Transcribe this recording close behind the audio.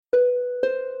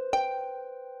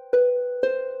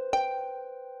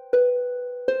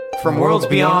From worlds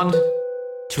beyond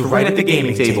to right at the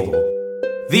gaming table,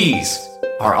 these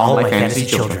are all my fantasy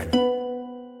children.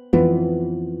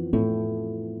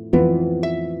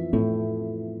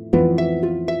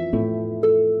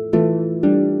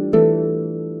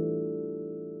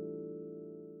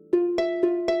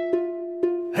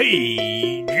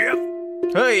 Hey, Jeff.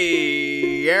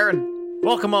 Hey, Aaron.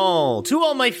 Welcome all to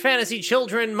All My Fantasy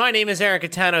Children. My name is Aaron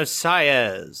Catano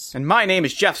Saez. And my name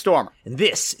is Jeff Stormer. And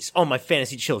this is All My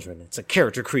Fantasy Children. It's a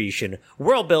character creation,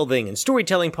 world building, and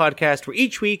storytelling podcast where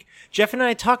each week, Jeff and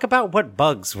I talk about what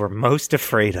bugs we're most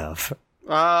afraid of.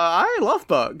 I love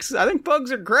bugs. I think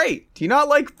bugs are great. Do you not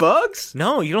like bugs?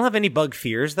 No, you don't have any bug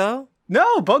fears, though?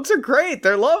 No, bugs are great.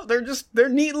 They're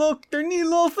neat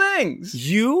little things.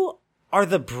 You are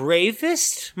the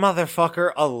bravest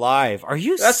motherfucker alive. Are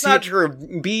you That's not true.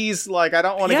 Bees, I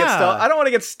don't want to get stung. I don't want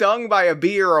to get stung by a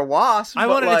bee or a wasp. I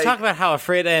wanted to talk about how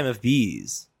afraid I am of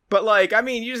bees. But,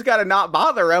 you just gotta not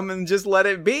bother them and just let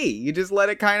it be. You just let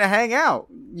it kind of hang out.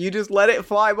 You just let it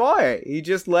fly by. You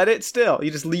just let it still.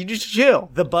 You just chill.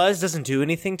 The buzz doesn't do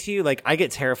anything to you. I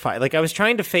get terrified. I was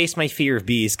trying to face my fear of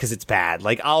bees because it's bad.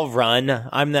 I'll run.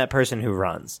 I'm that person who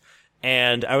runs.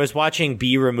 And I was watching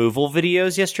bee removal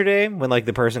videos yesterday when,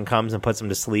 the person comes and puts them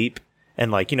to sleep.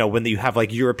 And, when you have,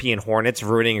 European hornets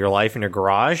ruining your life in your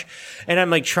garage. And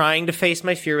I'm, trying to face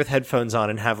my fear with headphones on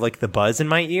and have, the buzz in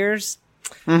my ears.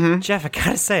 Mm-hmm. Jeff, I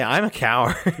gotta say, I'm a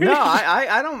coward. No,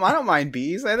 I don't mind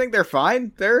bees. I think they're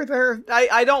fine.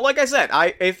 I don't, like I said,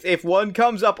 if one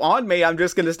comes up on me, I'm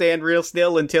just gonna stand real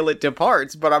still until it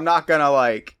departs, but I'm not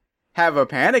gonna, have a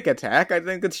panic attack. I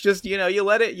think it's just, you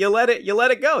let it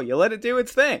go. You let it do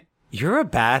its thing. You're a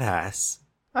badass.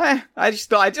 I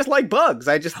just like bugs.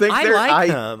 I just think they're... I like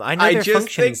them. I know they're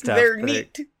functioning stuff. They're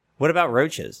neat. What about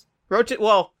roaches? Roaches,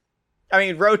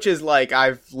 roaches,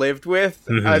 I've lived with,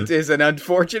 is an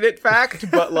unfortunate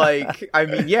fact, but,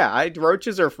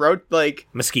 roaches are,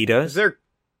 Mosquitoes?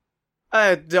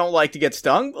 I don't like to get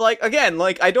stung.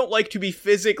 I don't like to be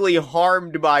physically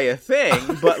harmed by a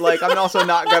thing, but, I'm also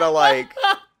not gonna,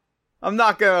 I'm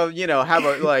not gonna, have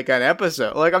an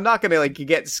episode. I'm not gonna,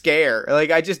 get scared.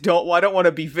 I don't want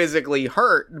to be physically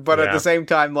hurt, but at the same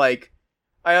time, I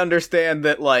understand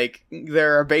that,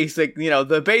 there are basic,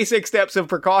 the basic steps of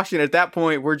precaution at that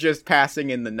point, we're just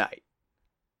passing in the night.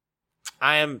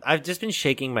 I've just been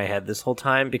shaking my head this whole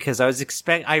time because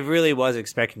I really was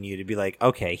expecting you to be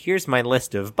okay, here's my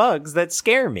list of bugs that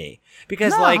scare me.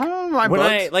 Because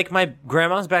my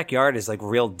grandma's backyard is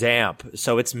real damp,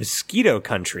 so it's mosquito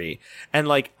country.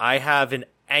 And I have an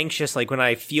anxious, when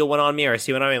I feel one on me or I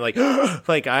see one on me,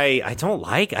 I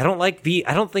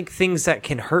don't think things that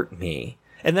can hurt me.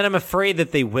 And then I'm afraid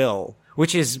that they will,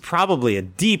 which is probably a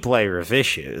deep layer of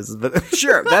issues. But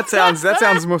sure, that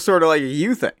sounds more sort of like a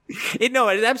you thing. It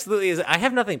absolutely is. I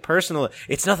have nothing personal.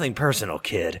 It's nothing personal,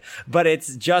 kid. But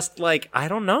it's just I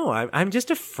don't know. I'm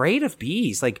just afraid of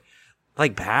bees.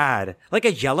 Bad. Like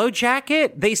a yellow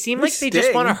jacket. They seem like they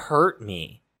just want to hurt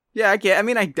me. Yeah, I get.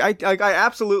 I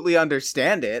absolutely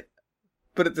understand it,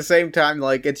 but at the same time,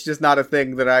 it's just not a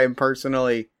thing that I am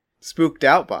personally spooked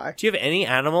out by. Do you have any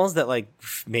animals that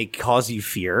may cause you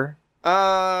fear?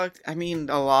 A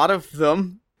lot of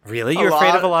them. Really? You're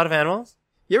afraid of a lot of animals?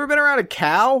 You ever been around a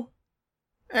cow,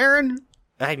 Aaron?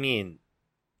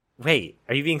 Wait,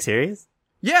 are you being serious?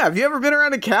 Yeah, have you ever been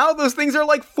around a cow? Those things are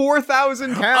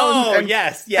 4,000 pounds. Oh,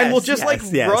 yes. And we'll just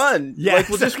run. Yes.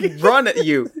 We'll just run at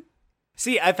you.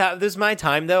 See, if that was my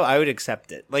time, though, I would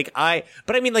accept it. But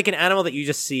an animal that you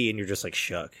just see and you're just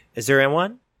shook. Is there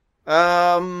one?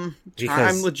 I'm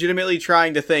legitimately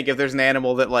trying to think if there's an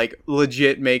animal that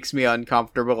legit makes me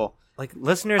uncomfortable.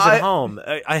 Listeners at home,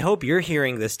 I hope you're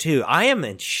hearing this too. I am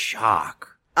in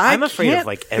shock. I'm afraid of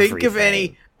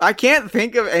everything. I can't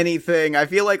think of anything. I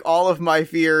feel like all of my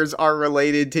fears are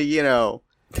related to,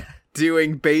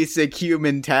 doing basic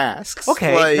human tasks.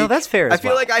 Okay, no, that's fair. I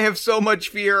feel like I have so much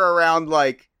fear around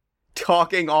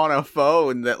talking on a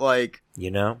phone that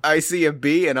I see a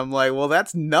bee and I'm well,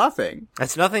 that's nothing.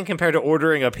 That's nothing compared to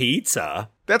ordering a pizza.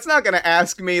 That's not going to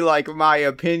ask me my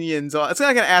opinions on. It's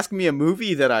not going to ask me a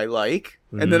movie that I like,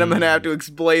 and then I'm going to have to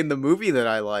explain the movie that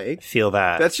I like. Feel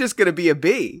that. That's just going to be a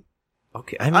bee.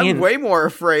 Okay, I'm way more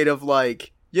afraid of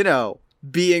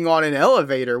being on an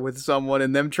elevator with someone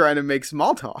and them trying to make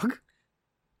small talk.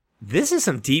 This is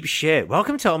some deep shit.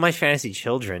 Welcome to All My Fantasy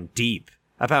Children. Deep.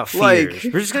 About fears.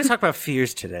 We're just going to talk about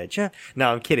fears today.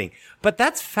 No, I'm kidding. But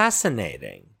that's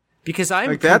fascinating. Because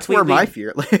that's where my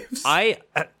fear lives.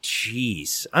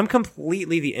 I'm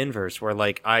completely the inverse where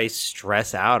I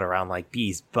stress out around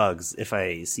bees, bugs. If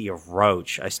I see a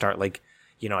roach, I start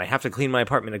I have to clean my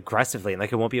apartment aggressively and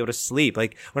like I won't be able to sleep.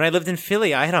 Like when I lived in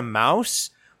Philly, I had a mouse.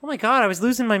 Oh my God, I was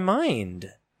losing my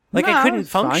mind. Like I couldn't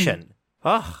function.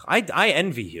 Ugh, I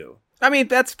envy you. I mean,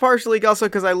 that's partially also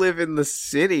because I live in the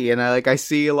city and I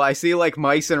see like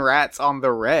mice and rats on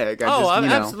the reg.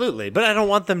 Absolutely. But I don't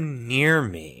want them near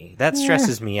me. That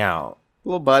stresses me out.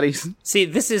 Little buddies. See,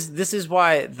 this is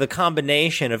why the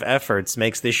combination of efforts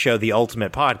makes this show the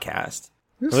ultimate podcast.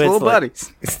 Just little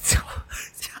buddies.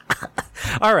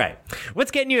 All right.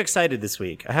 What's getting you excited this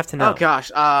week? I have to know. Oh,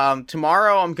 gosh.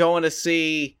 Tomorrow I'm going to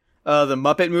see the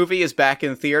Muppet movie is back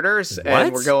in theaters. What?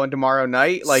 And we're going tomorrow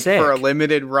night, like Sick. for a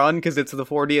limited run because it's the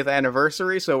 40th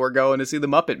anniversary. So we're going to see the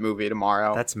Muppet movie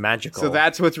tomorrow. That's magical. So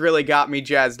that's what's really got me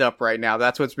jazzed up right now.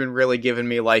 That's what's been really giving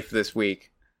me life this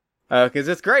week. Because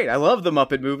it's great. I love the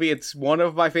Muppet movie. It's one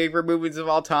of my favorite movies of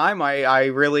all time. I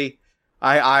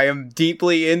am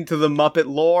deeply into the Muppet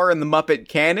lore and the Muppet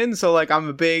canon, so like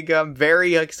I'm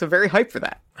very hyped for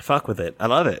that. I fuck with it. I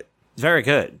love it. It's very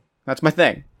good. That's my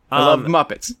thing. I love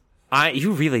Muppets.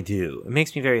 You really do. It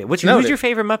makes me very. Who's your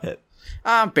favorite Muppet?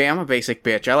 Bam, a basic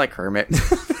bitch. I like Kermit.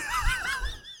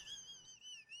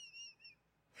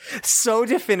 So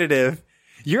definitive.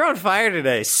 You're on fire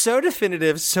today. So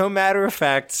definitive. So matter of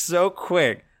fact. So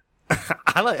quick.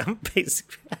 I'm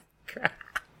basic.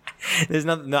 There's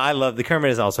nothing. No, I love the Kermit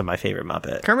is also my favorite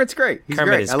Muppet. Kermit's great. He's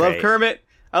great. I love Kermit.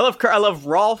 I love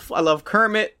Rolf. I love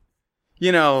Kermit. I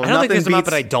don't think there's a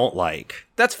Muppet I don't like.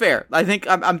 That's fair. I think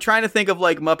I'm trying to think of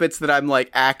like Muppets that I'm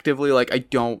like actively like I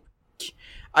don't.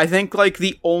 I think like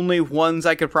the only ones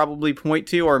I could probably point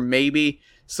to are maybe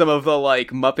some of the like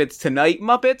Muppets Tonight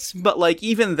Muppets, but like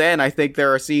even then I think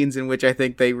there are scenes in which I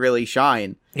think they really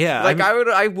shine. Yeah, like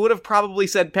I would have probably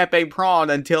said Pepe Prawn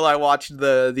until I watched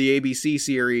the ABC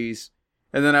series,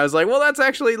 and then I was like, well, that's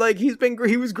actually like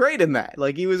he was great in that.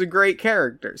 Like he was a great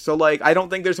character. So like I don't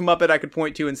think there's a Muppet I could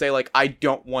point to and say like I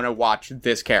don't want to watch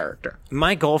this character.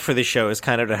 My goal for this show is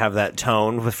kind of to have that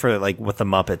tone for like what the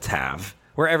Muppets have.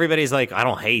 Where everybody's like, I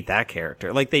don't hate that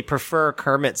character. Like, they prefer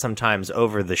Kermit sometimes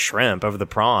over the shrimp, over the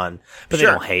prawn, but They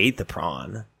don't hate the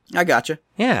prawn. I gotcha.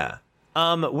 Yeah.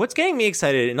 What's getting me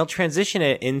excited, and I'll transition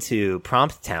it into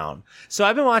Prompt Town. So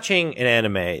I've been watching an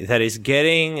anime that is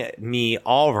getting me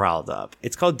all riled up.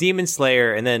 It's called Demon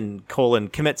Slayer, and then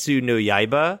Kimetsu no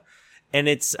Yaiba. And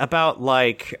it's about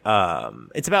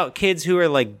it's about kids who are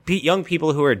like young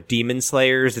people who are demon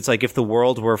slayers. It's like if the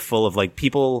world were full of like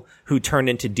people who turn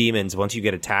into demons once you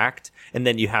get attacked, and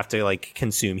then you have to like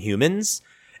consume humans,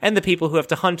 and the people who have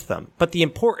to hunt them. But the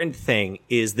important thing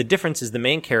is the difference is the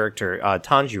main character,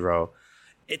 Tanjiro.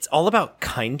 It's all about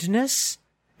kindness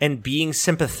and being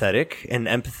sympathetic and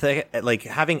empathetic, like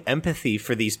having empathy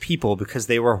for these people because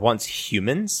they were once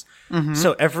humans. Mm-hmm.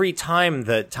 So every time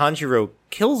that Tanjiro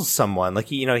kills someone, like,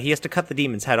 he has to cut the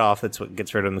demon's head off. That's what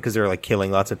gets rid of them because they're like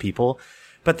killing lots of people.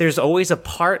 But there's always a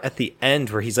part at the end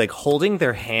where he's like holding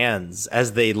their hands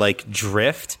as they like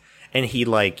drift. And he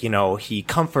like, he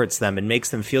comforts them and makes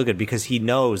them feel good because he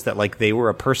knows that like they were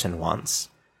a person once.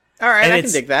 All right. And I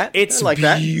can dig that. It's like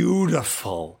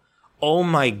beautiful. Oh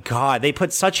my God. They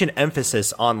put such an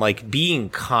emphasis on like being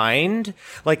kind,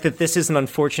 like that this is an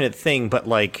unfortunate thing, but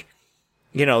like,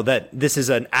 that this is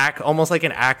an act, almost like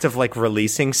an act of like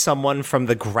releasing someone from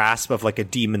the grasp of like a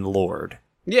demon lord.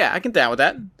 Yeah, I can down with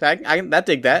that. I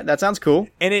dig that. That sounds cool.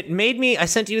 And it made me, I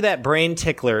sent you that brain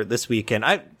tickler this weekend.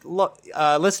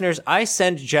 Listeners, I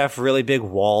send Jeff really big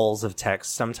walls of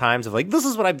text sometimes of like, this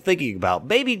is what I'm thinking about.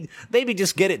 Maybe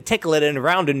just get it, tickle it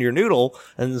around in your noodle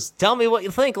and tell me what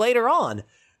you think later on.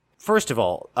 First of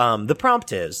all, the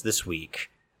prompt is this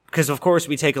week, because of course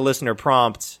we take a listener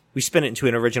prompt, we spin it into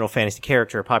an original fantasy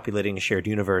character, populating a shared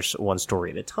universe, one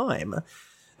story at a time.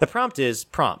 The prompt is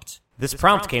prompt. This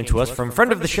prompt came to us from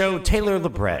friend of the show, Taylor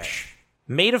Labreche.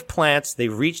 Made of plants, they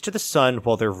reach to the sun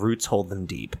while their roots hold them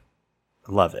deep.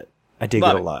 Love it. I dig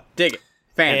it a lot. Dig it.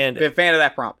 Fan of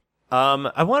that prompt.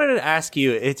 I wanted to ask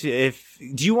you if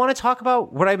do you want to talk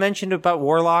about what I mentioned about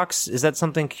warlocks? Is that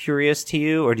something curious to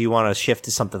you, or do you want to shift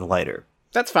to something lighter?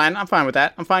 That's fine. I'm fine with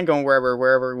that. I'm fine going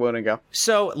wherever we want to go.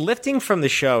 So, lifting from the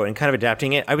show and kind of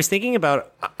adapting it, I was thinking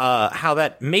about how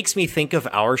that makes me think of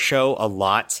our show a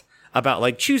lot. About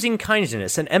like choosing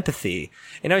kindness and empathy.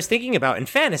 And I was thinking about in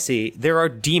fantasy, there are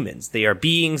demons. They are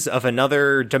beings of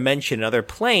another dimension, another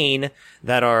plane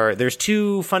there's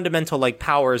two fundamental like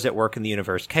powers at work in the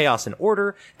universe, chaos and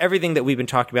order. Everything that we've been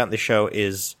talking about in the show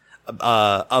is,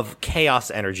 of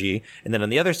chaos energy. And then on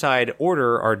the other side,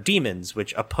 order are demons,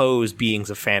 which oppose beings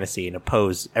of fantasy and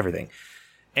oppose everything.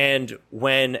 And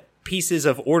when pieces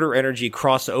of order energy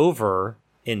cross over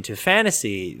into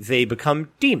fantasy, they become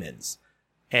demons.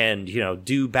 and,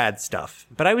 do bad stuff.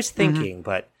 But I was thinking,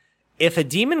 but if a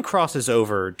demon crosses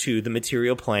over to the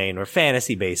material plane or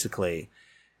fantasy, basically,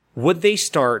 would they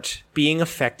start being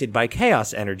affected by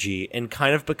chaos energy and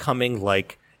kind of becoming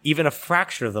like even a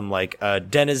fraction of them, like a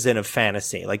denizen of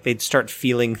fantasy? Like they'd start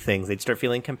feeling things. They'd start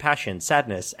feeling compassion,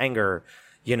 sadness, anger,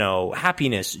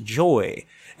 happiness, joy,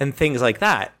 and things like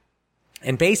that.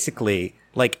 And basically,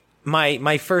 like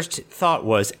my first thought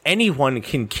was anyone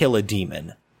can kill a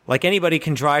demon. Like anybody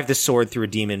can drive the sword through a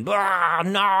demon. Blah,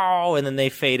 no! And then they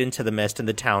fade into the mist and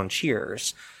the town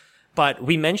cheers. But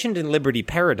we mentioned in Liberty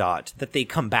Peridot that they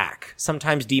come back.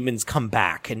 Sometimes demons come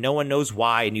back and no one knows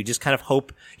why, and you just kind of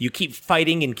hope you keep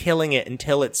fighting and killing it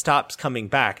until it stops coming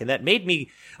back. And that made me,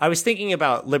 I was thinking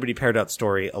about Liberty Peridot's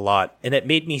story a lot, and it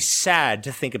made me sad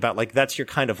to think about, like, that's your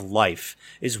kind of life,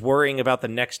 is worrying about the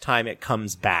next time it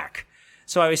comes back.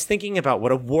 So I was thinking about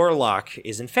what a warlock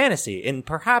is in fantasy, and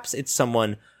perhaps it's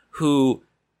someone who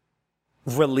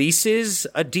releases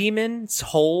a demon's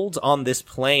hold on this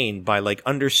plane by like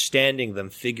understanding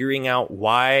them, figuring out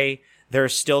why they're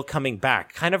still coming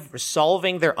back, kind of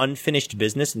solving their unfinished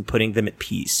business and putting them at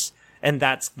peace. And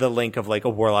that's the link of like a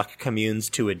warlock communes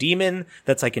to a demon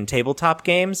that's like in tabletop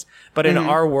games. But in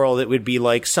our world, it would be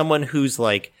like someone who's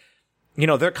like,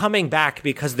 they're coming back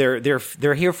because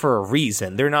they're here for a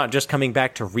reason. They're not just coming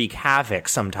back to wreak havoc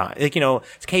sometimes. Like,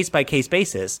 it's case by case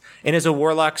basis. And is a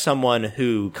warlock someone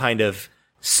who kind of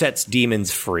sets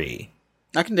demons free?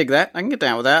 I can dig that. I can get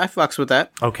down with that. I fucks with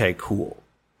that. Okay, cool.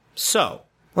 So,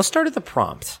 let's start at the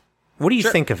prompt. What do you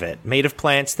think of it? Made of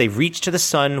plants, they reach to the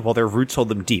sun while their roots hold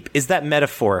them deep. Is that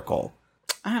metaphorical?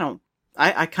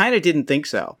 I kind of didn't think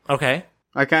so. Okay.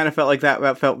 I kind of felt like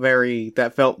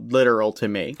that felt literal to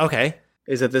me. Okay.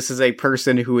 Is that this is a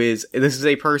person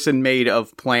made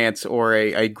of plants, or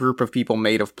a group of people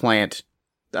made of plant.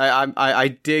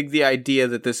 I dig the idea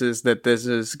that this is,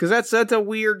 because that's a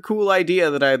weird, cool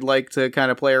idea that I'd like to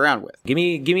kind of play around with. Give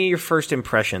me your first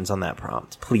impressions on that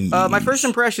prompt, please. My first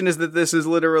impression is that this is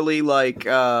literally like,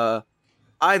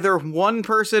 either one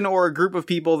person or a group of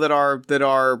people that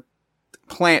are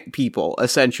plant people,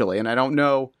 essentially. And I don't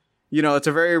know, it's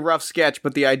a very rough sketch,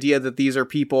 but the idea that these are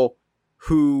people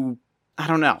who, I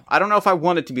don't know if I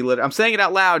want it to be literal. I'm saying it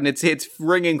out loud and it's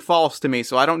ringing false to me,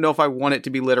 so I don't know if I want it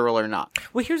to be literal or not.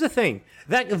 Well, here's the thing.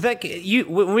 It's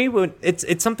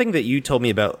something that you told me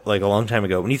about like a long time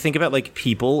ago. When you think about like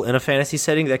people in a fantasy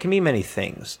setting, that can be many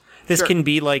things. This can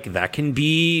be like, that can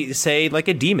be, say, like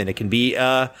a demon. It can be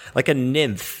like a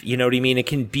nymph, you know what I mean? It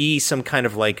can be some kind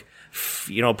of like,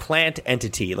 plant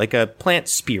entity, like a plant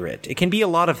spirit. It can be a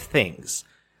lot of things.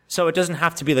 So it doesn't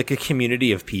have to be like a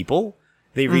community of people.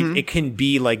 It can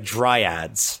be like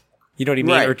dryads, you know what I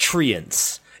mean? Right. Or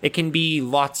treants. It can be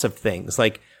lots of things.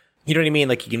 Like, you know what I mean?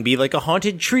 Like, it can be like a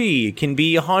haunted tree. It can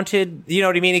be a haunted, you know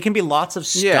what I mean? It can be lots of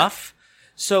stuff. Yeah.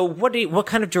 So what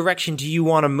kind of direction do you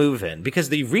want to move in? Because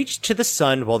they reach to the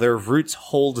sun while their roots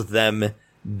hold them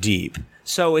deep.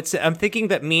 So I'm thinking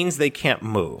that means they can't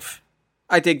move.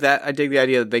 I dig that. I dig the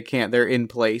idea that they can't. They're in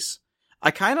place. I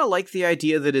kind of like the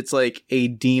idea that it's like a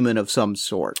demon of some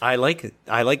sort. I like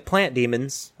plant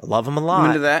demons. I love them a lot.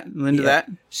 I'm into that.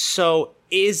 So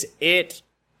is it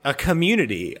a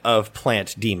community of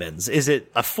plant demons? Is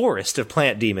it a forest of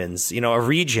plant demons? A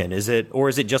region? Or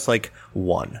is it just like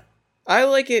one? I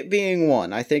like it being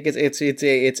one. I think it's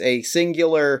a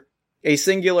singular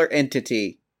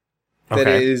entity that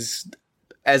is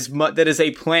that is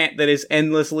a plant that is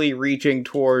endlessly reaching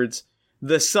towards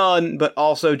the sun, but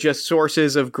also just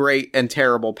sources of great and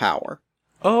terrible power.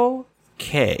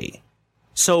 Okay.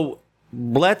 So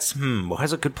what's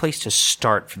a good place to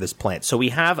start for this plant? So we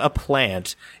have a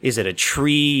plant. Is it a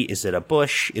tree? Is it a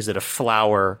bush? Is it a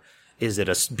flower? Is it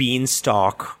a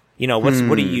beanstalk? What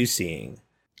are you seeing?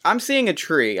 I'm seeing a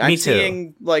tree. I'm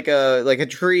seeing like a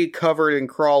tree covered in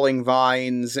crawling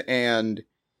vines and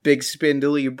big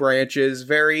spindly branches,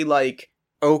 very like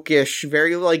oakish,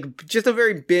 very like just a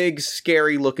very big,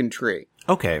 scary looking tree.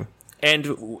 Okay.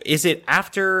 And is it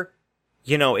after,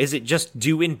 is it just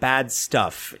doing bad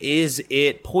stuff? Is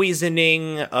it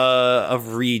poisoning a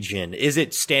region? Is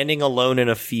it standing alone in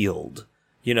a field?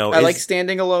 I like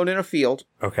standing alone in a field.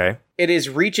 Okay. It is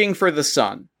reaching for the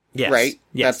sun. Yes. Right?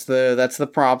 Yes. That's the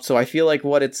prompt. So I feel like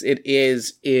what it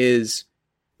is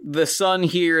the sun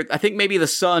here. I think maybe the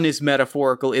sun is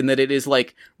metaphorical in that it is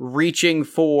like reaching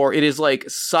for, it is like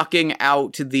sucking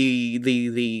out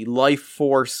the life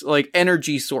force, like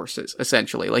energy sources,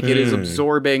 essentially. Like it is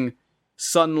absorbing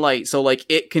sunlight. So like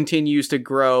it continues to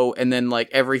grow, and then like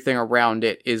everything around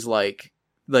it is like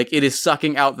it is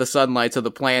sucking out the sunlight. So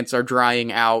the plants are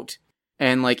drying out.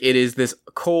 And, like, it is this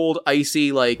cold,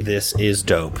 icy, like... This is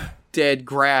dope. dead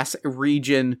grass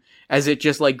region as it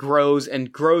just like grows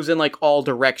and grows in like all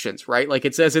directions, right? Like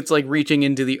it says it's like reaching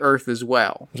into the earth as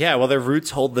well. Yeah, well, their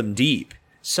roots hold them deep.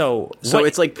 So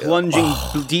it's like plunging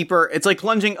deeper. It's like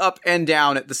plunging up and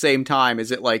down at the same time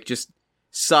as it like just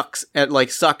sucks and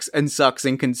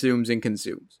consumes and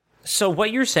consumes. So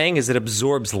what you're saying is it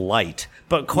absorbs light,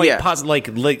 but quite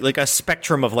like a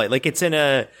spectrum of light. Like it's in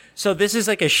a, so this is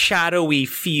like a shadowy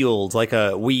field,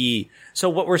 so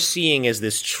what we're seeing is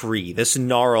this tree, this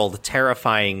gnarled,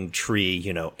 terrifying tree,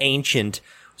 you know, ancient,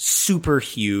 super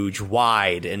huge,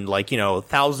 wide, and like, you know,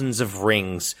 thousands of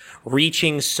rings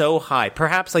reaching so high.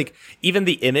 Perhaps like even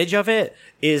the image of it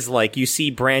is like you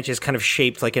see branches kind of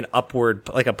shaped like an upward,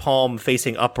 like a palm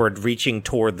facing upward, reaching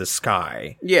toward the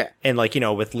sky. Yeah. And like, you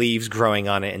know, with leaves growing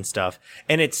on it and stuff.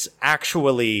 And it's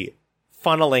actually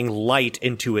funneling light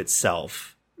into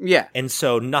itself. Yeah. And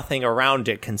so nothing around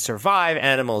it can survive.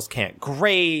 Animals can't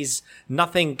graze.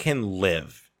 Nothing can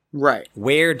live. Right.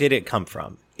 Where did it come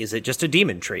from? Is it just a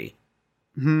demon tree?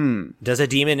 Does a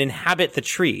demon inhabit the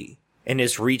tree and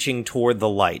is reaching toward the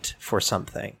light for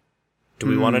something? Do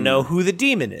we want to know who the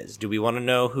demon is? Do we want to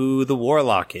know who the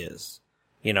warlock is?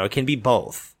 You know, it can be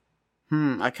both.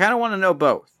 I kind of want to know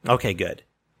both. Okay, good.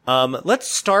 Let's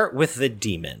start with the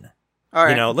demon. All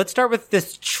right. You know, let's start with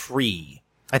this tree,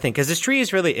 I think, because this tree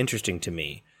is really interesting to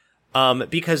me.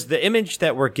 Because the image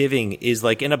that we're giving is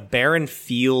like in a barren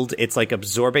field, it's like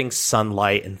absorbing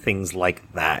sunlight and things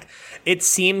like that. It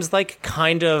seems like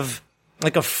kind of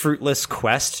like a fruitless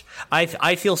quest.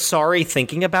 I feel sorry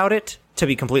thinking about it, to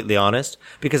be completely honest,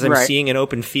 because I'm seeing an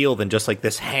open field and just like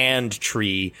this hand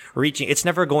tree reaching. It's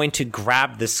never going to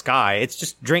grab the sky. It's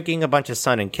just drinking a bunch of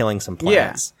sun and killing some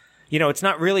plants. Yeah. You know, it's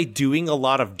not really doing a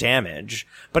lot of damage,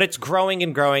 but it's growing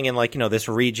and growing, and like, you know, this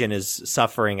region is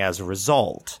suffering as a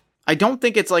result. I don't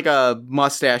think it's like a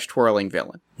mustache twirling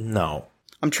villain. No.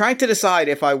 I'm trying to decide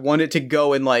if I want it to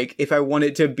go and like, if I want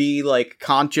it to be like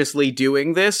consciously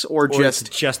doing this or it's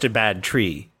just a bad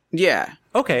tree. Yeah.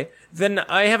 Okay, then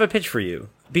I have a pitch for you.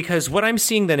 Because what I'm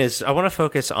seeing then is, I want to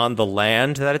focus on the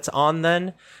land that it's on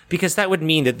then. Because that would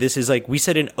mean that this is like, we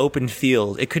said an open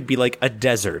field. It could be like a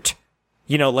desert.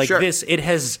 You know, like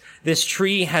this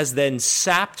tree has then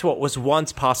sapped what was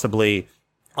once possibly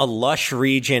a lush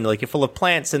region, like full of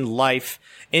plants and life,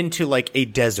 into like a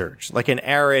desert, like an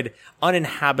arid,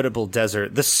 uninhabitable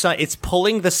desert. The sun, it's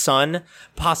pulling the sun,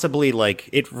 possibly like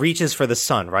it reaches for the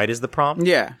sun, right? Is the prompt?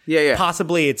 Yeah.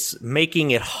 Possibly it's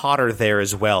making it hotter there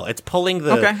as well. It's pulling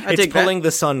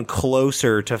the sun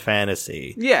closer to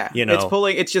fantasy. Yeah. You know,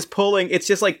 it's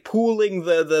just like pooling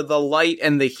the light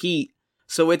and the heat.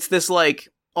 So it's this like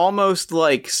almost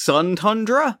like sun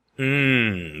tundra.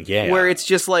 Yeah. Where it's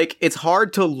just like, it's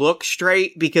hard to look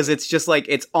straight because it's just like,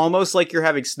 it's almost like you're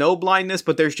having snow blindness,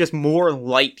 but there's just more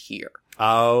light here.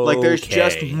 Oh, like there's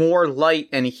just more light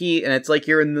and heat, and it's like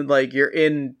you're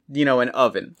in, you know, an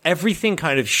oven. Everything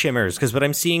kind of shimmers, because what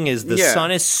I'm seeing is the sun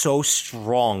is so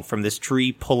strong from this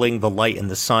tree pulling the light in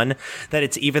the sun that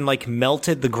it's even like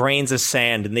melted the grains of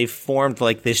sand, and they've formed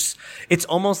like this. It's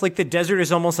almost like the desert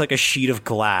is almost like a sheet of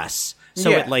glass.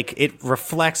 So it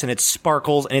reflects and it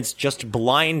sparkles and it's just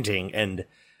blinding, and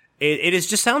it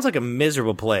just sounds like a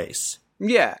miserable place.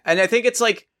 Yeah, and I think it's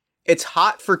like, it's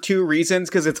hot for two reasons,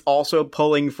 because it's also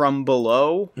pulling from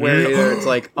below, where it's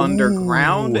like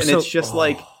underground, and it's just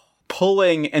like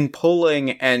pulling and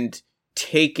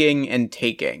taking and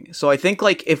taking. So I think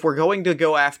like if we're going to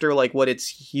go after like what its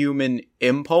human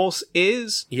impulse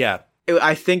is,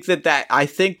 I think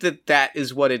that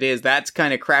is what it is. That's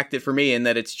kind of cracked it for me, in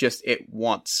that it's just, it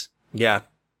wants. Yeah.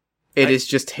 It is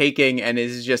just taking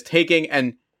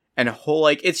and whole,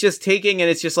 like, it's just taking,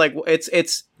 and it's just like,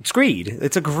 it's greed.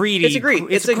 It's a greedy. It's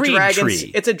a greed dragon.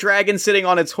 Tree. It's a dragon sitting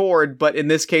on its hoard, but in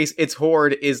this case, its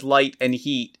hoard is light and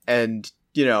heat, and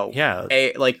you know,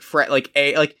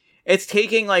 it's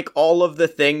taking like all of the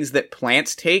things that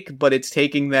plants take, but it's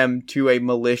taking them to a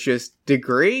malicious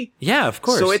degree. Yeah, of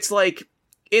course. So it's like,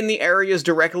 in the areas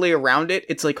directly around it,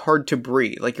 it's like hard to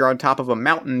breathe. Like you're on top of a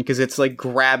mountain, because it's like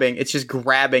it's just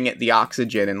grabbing at the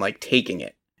oxygen and like taking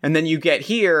it. And then you get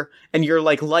here, and you're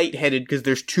like lightheaded because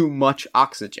there's too much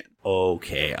oxygen.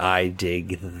 Okay, I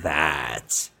dig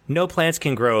that. No plants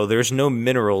can grow, there's no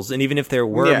minerals, and even if there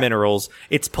were minerals,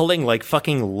 it's pulling like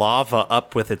fucking lava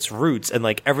up with its roots, and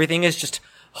like everything is just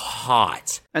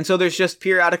hot. And so there's just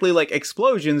periodically like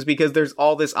explosions, because there's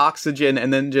all this oxygen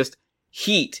and then just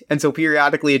heat. And so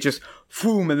periodically it just,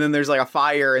 boom, and then there's like a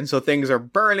fire, and so things are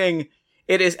burning.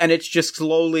 It's just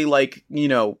slowly like, you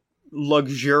know,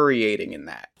 luxuriating in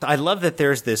that. I love that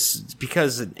there's this,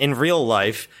 because in real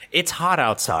life, it's hot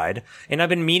outside, and I've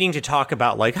been meaning to talk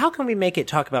about, like, how can we make it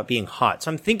talk about being hot?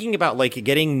 So I'm thinking about, like,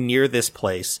 getting near this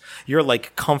place. You're,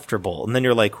 like, comfortable, and then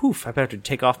you're like, oof, I better have to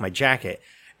take off my jacket.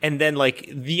 And then, like,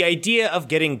 the idea of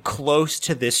getting close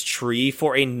to this tree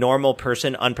for a normal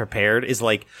person unprepared is,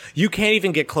 like, you can't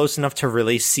even get close enough to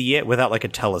really see it without, like, a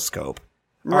telescope.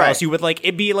 Or else you would, like,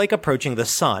 it'd be like approaching the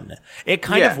sun. It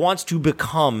kind of wants to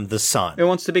become the sun. It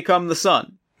wants to become the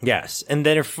sun. Yes. And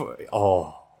then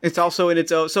it's also in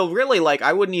its own, so really, like,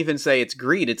 I wouldn't even say it's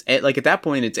greed. It's, like, at that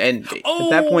point, it's envy. At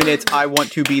that point, it's, I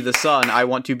want to be the sun. I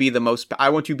want to be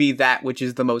that which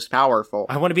is the most powerful.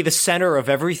 I want to be the center of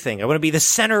everything. I want to be the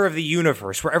center of the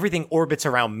universe where everything orbits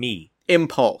around me.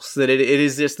 Impulse. That it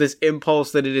is just this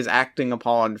impulse that it is acting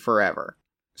upon forever.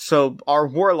 So our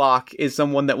warlock is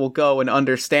someone that will go and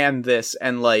understand this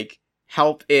and, like,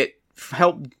 help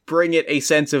bring it a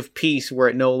sense of peace where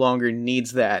it no longer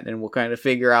needs that, and we'll kind of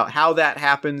figure out how that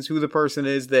happens, who the person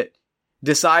is that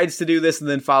decides to do this and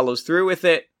then follows through with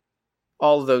it,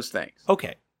 all of those things.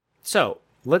 Okay, so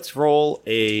let's roll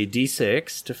a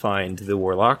d6 to find the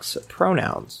warlock's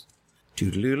pronouns.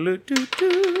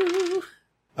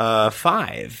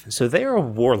 5. So they are a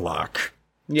warlock.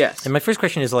 Yes. And my first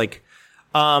question is, like,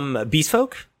 beast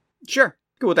folk? Sure.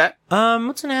 Go with that.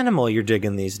 What's an animal you're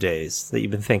digging these days that you've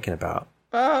been thinking about?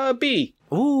 Bee.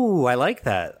 Ooh, I like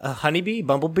that. A honeybee,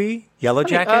 bumblebee, yellow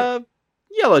jacket?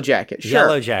 Yellow jacket, sure.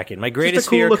 Yellow jacket. My greatest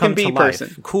fear come to life.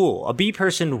 Person. Cool. A bee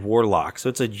person warlock. So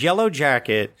it's a yellow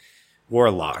jacket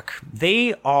warlock.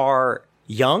 They are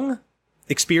young,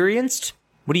 experienced.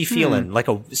 What are you feeling? Like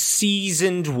a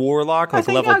seasoned warlock, like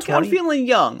level 20? I'm feeling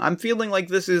young. I'm feeling like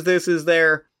this is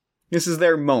their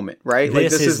moment, right?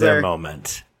 This is their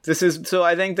moment. So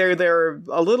I think they're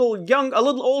a little young, a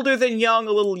little older than young,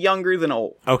 a little younger than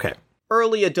old. Okay.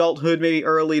 Early adulthood, maybe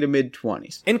early to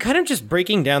mid-20s. And kind of just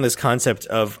breaking down this concept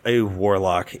of a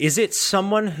warlock, is it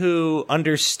someone who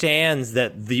understands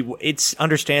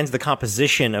understands the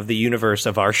composition of the universe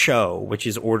of our show, which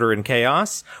is order and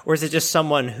chaos? Or is it just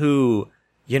someone who,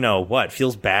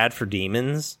 feels bad for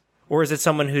demons? Or is it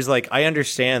someone who's like, I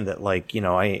understand that, like,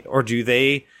 or do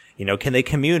they, can they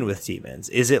commune with demons?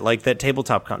 Is it like that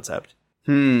tabletop concept?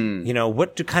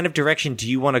 What kind of direction do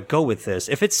you want to go with this?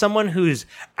 If it's someone who's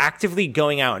actively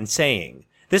going out and saying,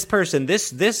 this person,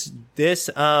 this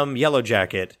yellow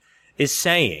jacket is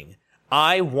saying,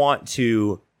 I want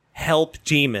to help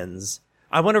demons.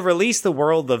 I want to release the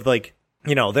world of, like,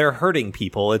 they're hurting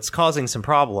people. It's causing some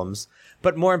problems.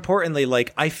 But more importantly,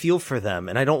 like, I feel for them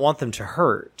and I don't want them to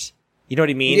hurt. You know what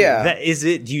I mean? Yeah.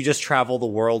 Do you just travel the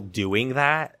world doing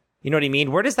that? You know what I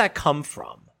mean? Where does that come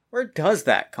from? Where does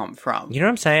that come from? You know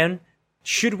what I'm saying?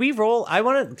 Should we roll?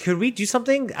 Could we do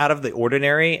something out of the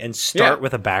ordinary and start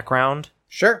with a background?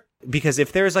 Sure. Because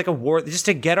if there's like a war, just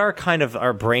to get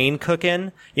our brain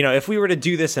cooking, if we were to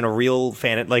do this in a real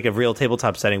a real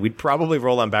tabletop setting, we'd probably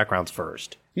roll on backgrounds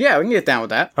first. Yeah, we can get down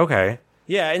with that. Okay.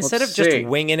 Yeah, instead of just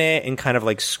winging it and kind of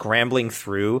like scrambling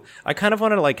through, I kind of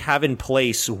want to like have in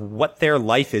place what their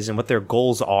life is and what their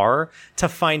goals are to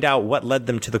find out what led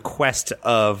them to the quest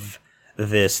of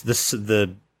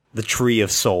the tree of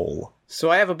soul. So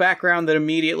I have a background that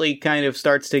immediately kind of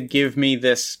starts to give me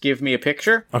a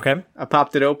picture. Okay. I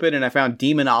popped it open and I found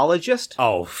demonologist.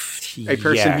 Oh, a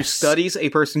person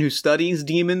who studies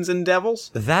demons and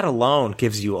devils. That alone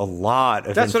gives you a lot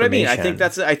of That's information. what I mean.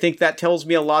 I think that tells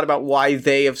me a lot about why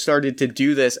they have started to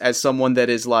do this as someone that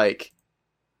is like,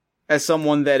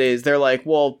 they're like,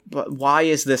 well, but why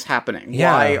is this happening?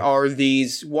 Yeah. Why are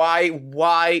these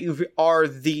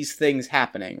things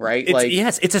happening? Right?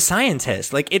 It's a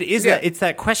scientist. Like it is it's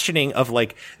that questioning of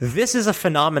like, this is a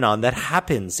phenomenon that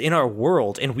happens in our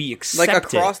world and we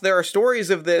accept it. There are stories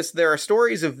of this. There are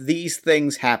stories of these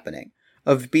things happening,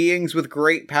 of beings with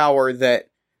great power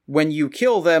that when you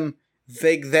kill them,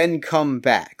 they then come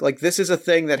back. Like, this is a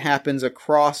thing that happens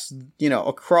across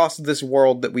this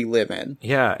world that we live in.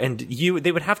 Yeah, and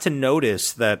they would have to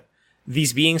notice that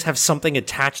these beings have something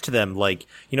attached to them. Like,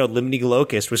 Limni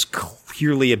Locust was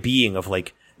clearly a being of,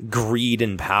 like, greed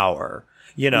and power.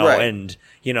 Right. And,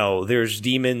 there's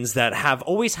demons that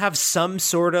always have some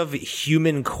sort of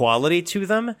human quality to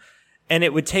them. And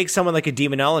it would take someone like a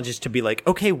demonologist to be like,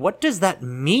 okay, what does that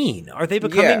mean? Are they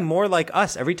becoming more like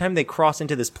us every time they cross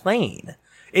into this plane?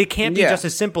 It can't be just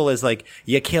as simple as like,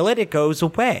 you kill it, it goes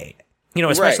away.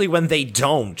 Especially when they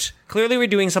don't. Clearly we're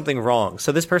doing something wrong.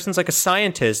 So this person's like a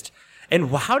scientist. And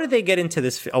how did they get into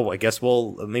this? I guess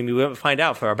maybe we'll find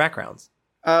out for our backgrounds.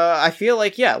 I feel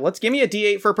like, let's give me a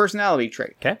D8 for a personality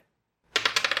trait. Okay.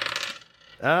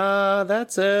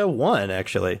 That's a 1,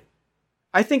 actually.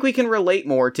 I think we can relate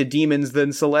more to demons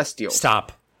than celestials.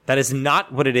 Stop. That is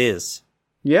not what it is.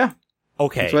 Yeah.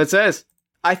 Okay. That's what it says.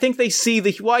 I think they see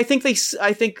I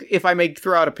think if I may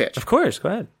throw out a pitch. Of course, go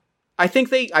ahead. I think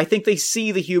they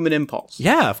see the human impulse.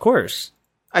 Yeah, of course.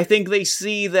 I think they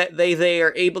see that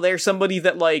they're somebody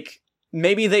that, like,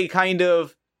 maybe they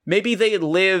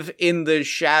live in the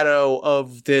shadow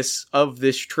of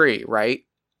this tree, right?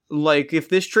 Like, if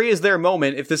this tree is their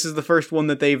moment, if this is the first one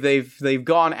that they've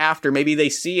gone after, maybe they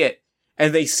see it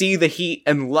and they see the heat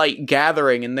and light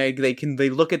gathering, and they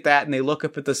look at that and they look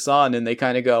up at the sun and they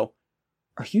kind of go,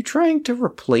 "Are you trying to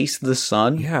replace the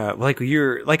sun?" Yeah, like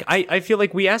I feel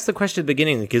like we asked the question at the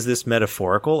beginning, like, is this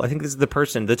metaphorical? I think this is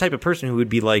the type of person who would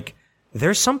be like,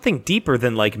 there's something deeper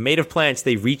than, like, made of plants,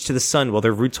 they reach to the sun while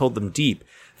their roots hold them deep.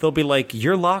 They'll be like,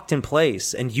 you're locked in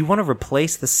place and you want to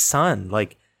replace the sun.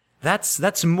 Like,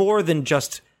 that's more than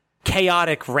just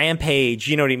chaotic rampage,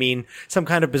 you know what I mean? Some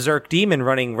kind of berserk demon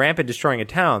running rampant, destroying a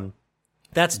town.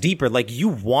 That's deeper. Like, you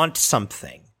want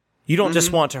something. You don't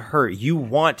just want to hurt. You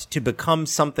want to become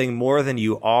something more than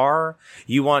you are.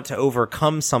 You want to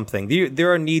overcome something.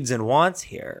 There are needs and wants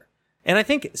here. And I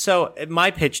think, so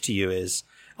my pitch to you is,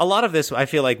 a lot of this, I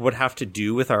feel like, would have to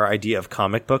do with our idea of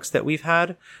comic books that we've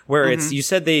had, where it's, you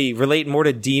said they relate more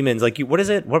to demons. Like, what is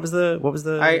it? What was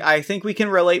the? I think we can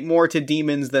relate more to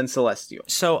demons than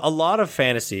celestials. So a lot of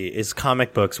fantasy is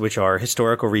comic books, which are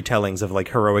historical retellings of, like,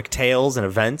 heroic tales and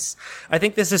events. I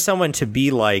think this is someone to be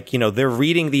like, you know, they're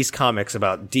reading these comics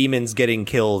about demons getting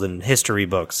killed in history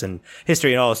books and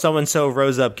history, and oh, so-and-so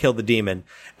rose up, killed the demon.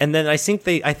 And then I think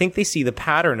they see the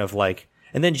pattern of, like,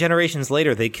 and then generations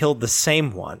later, they killed the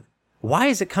same one. Why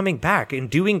is it coming back and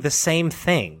doing the same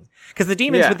thing? Because the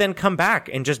demons would then come back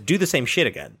and just do the same shit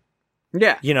again.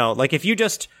 Yeah. You know, like, if you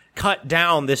just cut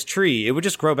down this tree, it would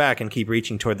just grow back and keep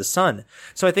reaching toward the sun.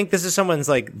 So I think this is someone's,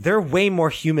 like, they're way more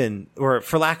human, or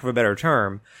for lack of a better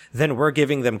term, than we're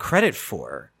giving them credit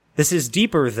for. This is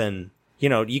deeper than, you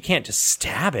know, you can't just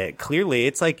stab it. Clearly,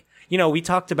 it's like, you know, we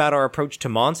talked about our approach to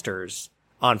monsters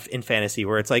in fantasy,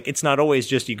 where it's like, it's not always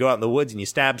just you go out in the woods and you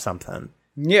stab something.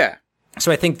 Yeah.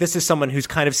 So I think this is someone who's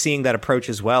kind of seeing that approach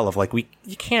as well, of like,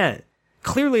 you can't,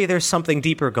 clearly there's something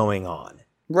deeper going on.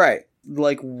 Right.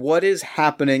 Like, what is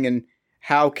happening, and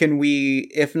how can we,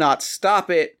 if not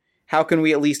stop it, how can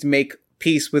we at least make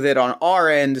peace with it on our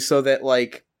end, so that,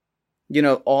 like, you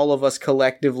know, all of us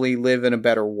collectively live in a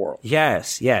better world.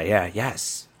 Yes.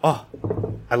 Yes. Oh,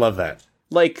 I love that.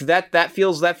 Like, that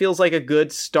feels like a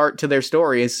good start to their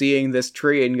story, is seeing this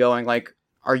tree and going, like,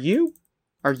 are you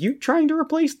trying to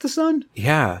replace the sun?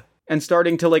 Yeah. And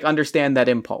starting to, like, understand that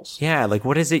impulse. Yeah, like,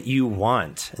 what is it you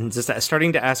want? And just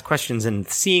starting to ask questions, and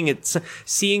seeing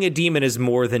a demon is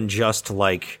more than just,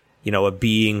 like, you know, a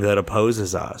being that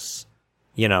opposes us.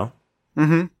 You know?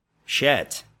 Mm-hmm.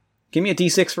 Shit. Give me a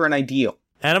D6 for an ideal.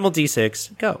 Animal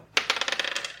D6, go.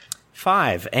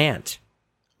 5, ant.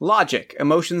 Logic.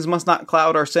 Emotions must not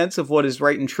cloud our sense of what is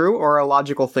right and true, or our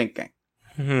logical thinking.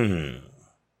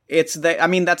 It's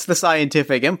that's the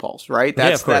scientific impulse, right?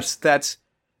 Of course.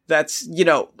 That's, you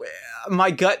know, my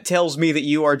gut tells me that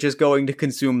you are just going to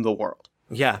consume the world.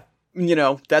 Yeah. You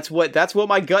know, that's what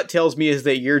my gut tells me, is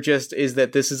that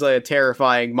this is a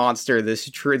terrifying monster,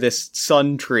 this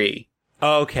sun tree.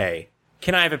 Okay.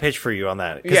 Can I have a pitch for you on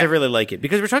that? Because I really like it.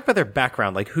 Because we're talking about their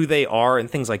background, like who they are and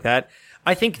things like that.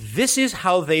 I think this is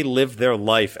how they live their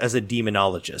life as a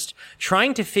demonologist,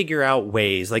 trying to figure out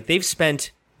ways. Like, they've spent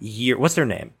years. What's their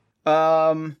name?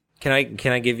 Can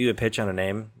I give you a pitch on a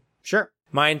name? Sure.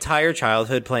 My entire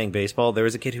childhood playing baseball, there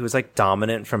was a kid who was, like,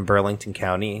 Dominant from Burlington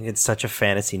County. It's such a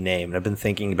fantasy name, and I've been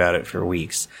thinking about it for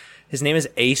weeks. His name is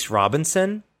Ace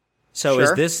Robinson. So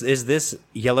sure. is this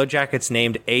Yellow Jackets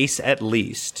named Ace at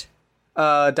least?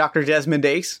 Dr. Desmond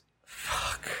Ace.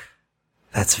 Fuck.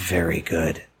 That's very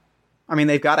good. I mean,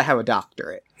 they've got to have a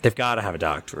doctorate. They've got to have a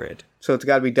doctorate. So it's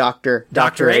got to be Dr.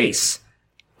 Ace.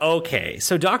 Okay,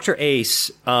 so Dr.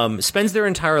 Ace spends their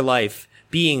entire life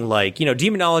being like, you know,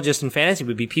 demonologists in fantasy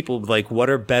would be people like, what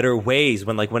are better ways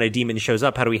when a demon shows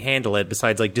up, how do we handle it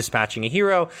besides like dispatching a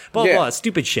hero, blah, blah,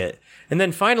 stupid shit. And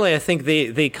then finally, I think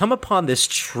they come upon this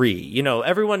tree. You know,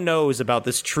 everyone knows about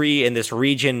this tree in this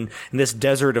region, in this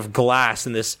desert of glass,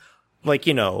 in this, like,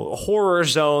 you know, horror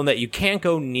zone that you can't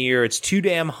go near. It's too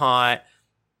damn hot.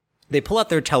 They pull out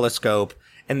their telescope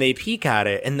and they peek at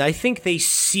it, and I think they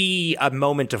see a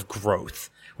moment of growth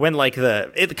when, like,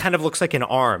 it kind of looks like an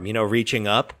arm, you know, reaching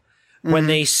up. Mm-hmm. When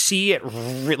they see it,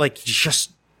 like,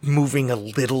 just moving a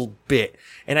little bit,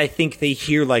 and I think they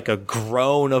hear, like, a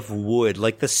groan of wood,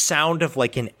 like the sound of,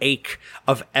 like, an ache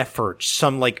of effort,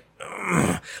 some, like,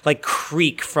 like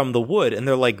creak from the wood, and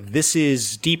they're like, this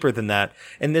is deeper than that,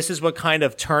 and this is what kind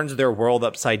of turns their world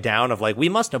upside down of like, we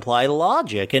must apply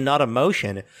logic and not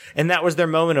emotion. And that was their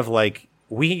moment of like,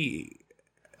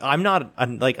 I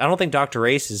don't think Dr.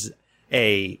 Ace is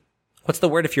what's the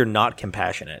word if you're not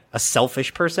compassionate? A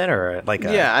selfish person, or like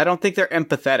I don't think they're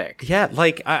empathetic. Yeah,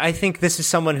 like I think this is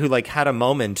someone who like had a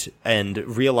moment and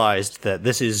realized that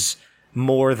this is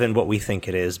more than what we think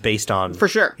it is based on. For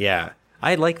sure. Yeah.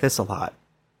 I like this a lot.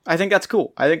 I think that's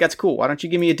cool. Why don't you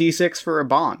give me a D6 for a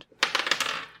bond?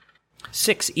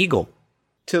 6, Eagle.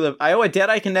 I owe a debt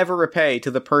I can never repay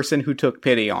to the person who took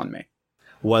pity on me.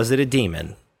 Was it a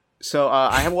demon? So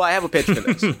I have a pitch for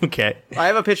this. Okay. I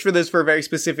have a pitch for this for a very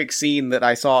specific scene that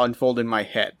I saw unfold in my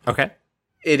head. Okay.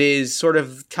 It is sort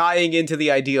of tying into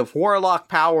the idea of warlock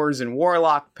powers and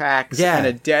warlock pacts and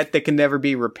a debt that can never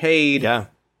be repaid. Yeah.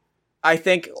 I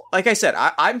think, like I said,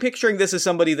 I'm picturing this as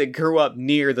somebody that grew up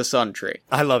near the Sun Tree.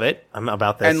 I love it. I'm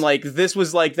about this. And, like, this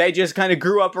was, like, they just kind of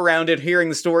grew up around it, hearing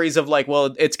the stories of, like,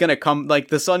 well, it's gonna come, like,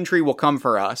 the Sun Tree will come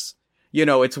for us. You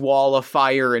know, its wall of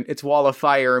fire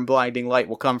and blinding light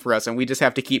will come for us, and we just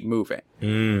have to keep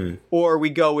moving. Or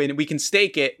we go in, we can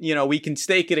stake it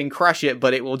and crush it,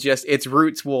 but its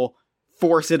roots will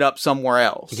force it up somewhere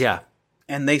else. Yeah.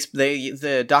 And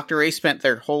the Dr. A spent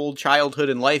their whole childhood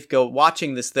and life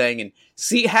watching this thing and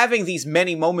having these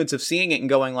many moments of seeing it and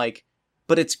going like,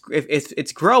 but it's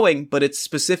growing, but it's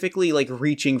specifically like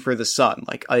reaching for the sun.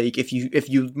 Like if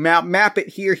you map it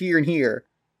here, and here,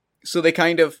 so they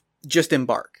kind of just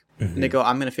embark and they go,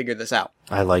 I'm going to figure this out.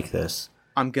 I like this.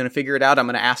 I'm going to figure it out. I'm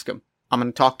going to ask him. I'm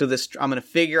going to talk to this. I'm going to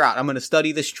figure out. I'm going to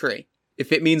study this tree.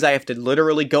 If it means I have to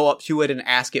literally go up to it and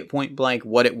ask it point blank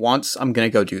what it wants, I'm going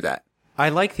to go do that. I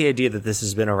like the idea that this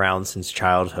has been around since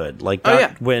childhood. Like,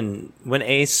 when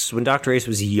Dr. Ace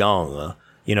was young,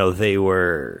 you know, they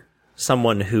were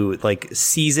someone who, like,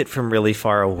 sees it from really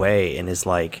far away and is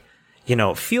like, you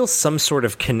know, feels some sort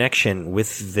of connection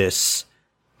with this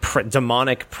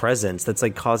demonic presence that's,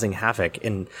 like, causing havoc.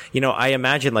 And, you know, I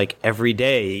imagine, like, every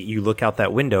day you look out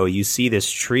that window, you see this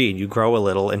tree and you grow a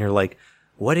little and you're like,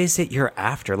 what is it you're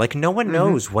after? Like, no one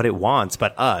knows what it wants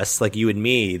but us, like you and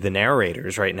me, the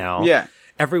narrators right now. Yeah.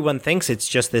 Everyone thinks it's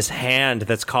just this hand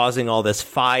that's causing all this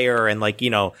fire, and, like,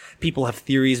 you know, people have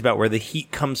theories about where the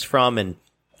heat comes from, and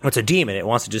it's a demon. It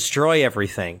wants to destroy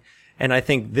everything. And I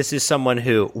think this is someone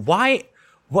who, why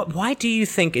do you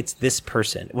think it's this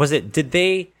person? What did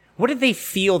they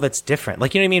feel that's different?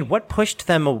 Like, you know what I mean? What pushed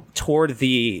them toward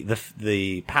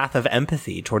the path of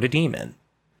empathy toward a demon?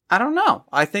 I don't know.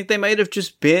 I think they might have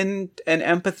just been an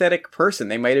empathetic person.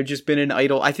 They might have just been an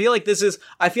idol. I feel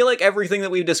like everything that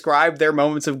we've described, their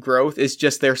moments of growth, is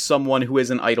just they're someone who is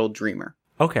an idle dreamer.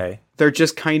 Okay. They're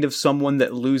just kind of someone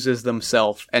that loses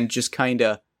themselves and just kind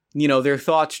of, you know, their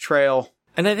thoughts trail.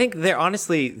 And I think they're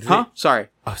honestly... Sorry.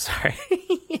 Oh, sorry.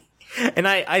 And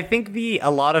I think a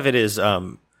lot of it is...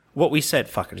 what we said,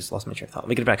 I just lost my train of thought. Let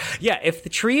me get it back. Yeah, if the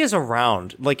tree is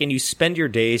around, like, and you spend your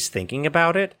days thinking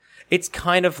about it, it's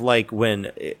kind of like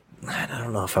I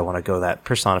don't know if I want to go that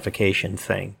personification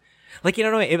thing. Like, you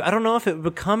know what I mean? I don't know if it would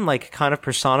become, like, kind of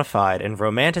personified and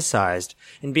romanticized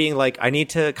and being like, I need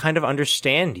to kind of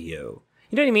understand you.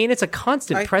 You know what I mean? It's a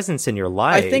constant presence in your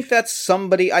life. I think that's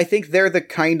somebody, I think they're the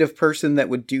kind of person that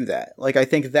would do that. Like, I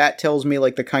think that tells me,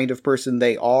 like, the kind of person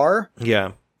they are.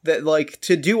 Yeah. That, like,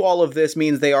 to do all of this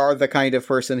means they are the kind of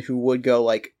person who would go,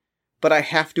 like, but I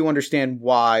have to understand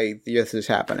why this is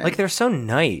happening. Like, they're so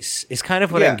nice is kind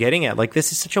of what I'm getting at. Like,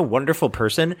 this is such a wonderful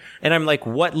person. And I'm like,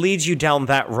 what leads you down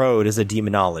that road as a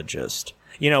demonologist?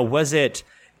 You know, was there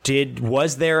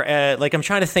like, I'm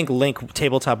trying to think Link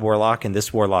Tabletop Warlock and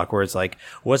this Warlock where it's like,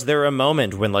 was there a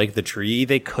moment when, like, the tree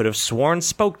they could have sworn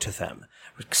spoke to them?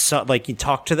 So, like, you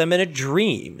talked to them in a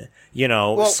dream, you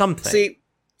know, something. See,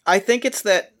 I think it's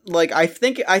that, like, I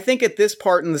think at this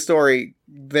part in the story,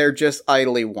 they're just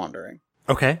idly wandering.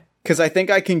 Okay. Because I think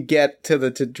I can get to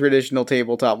the traditional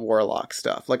tabletop warlock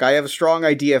stuff. Like, I have a strong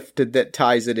idea that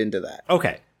ties it into that.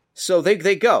 Okay. So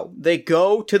they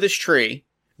go to this tree,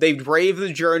 they brave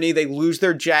the journey, they lose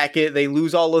their jacket, they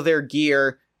lose all of their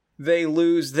gear, they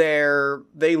lose their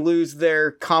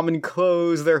common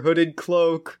clothes, their hooded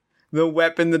cloak, the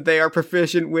weapon that they are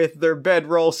proficient with, their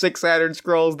bedroll, 6 Saturn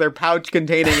scrolls, their pouch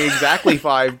containing exactly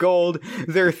 5 gold,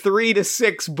 their 3 to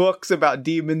 6 books about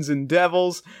demons and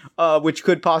devils, which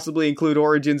could possibly include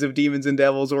Origins of Demons and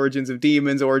Devils, Origins of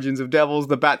Demons, Origins of Devils,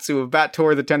 the Batsu of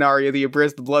Bator, the Tenarii of the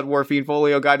Abyss, the Blood Warfiend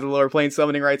Folio, Guide to the Lower Planes,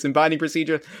 Summoning Rites and Binding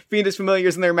Procedures, Fiendish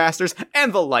Familiars and their Masters,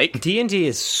 and the like. D&D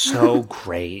is so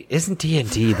great. Isn't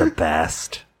D&D the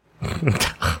best?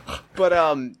 But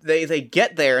they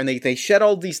get there and they shed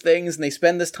all these things and they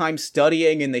spend this time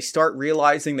studying and they start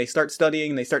realizing, they start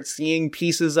studying and they start seeing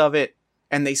pieces of it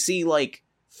and they see like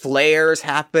flares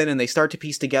happen and they start to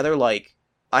piece together like,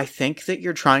 I think that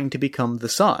you're trying to become the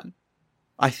sun.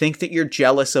 I think that you're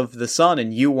jealous of the sun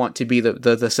and you want to be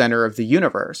the center of the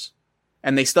universe.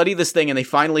 And they study this thing and they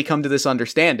finally come to this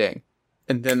understanding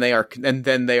and then they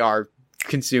are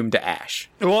consumed to ash.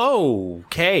 Whoa,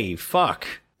 okay, fuck.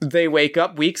 They wake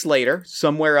up weeks later,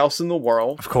 somewhere else in the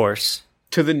world. Of course.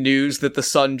 To the news that the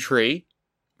sun tree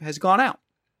has gone out.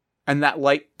 And that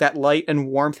light and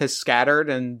warmth has scattered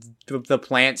and the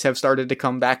plants have started to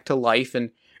come back to life.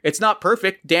 And it's not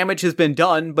perfect. Damage has been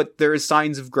done, but there is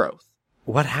signs of growth.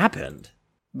 What happened?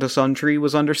 The sun tree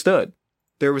was understood.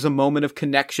 There was a moment of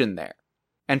connection there.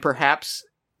 And perhaps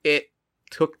it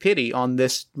took pity on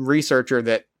this researcher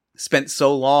that spent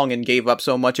so long and gave up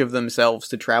so much of themselves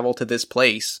to travel to this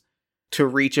place to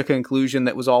reach a conclusion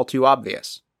that was all too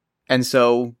obvious. And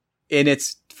so in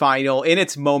its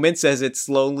moments as it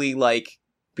slowly like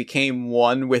became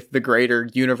one with the greater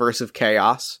universe of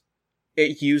chaos,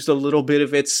 it used a little bit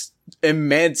of its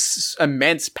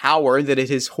immense power that it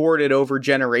has hoarded over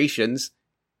generations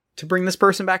to bring this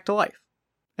person back to life.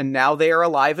 And now they are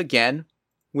alive again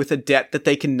with a debt that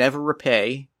they can never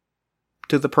repay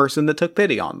to the person that took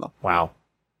pity on them. Wow.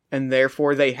 And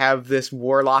therefore they have this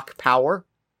warlock power,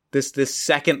 this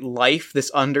second life, this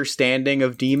understanding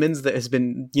of demons that has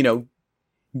been,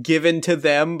 given to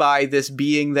them by this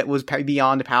being that was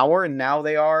beyond power, and now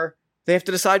they have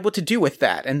to decide what to do with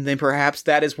that. And then perhaps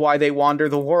that is why they wander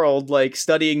the world, like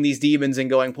studying these demons and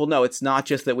going, well, no, it's not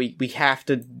just that we have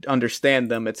to understand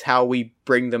them, it's how we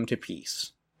bring them to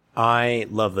peace. I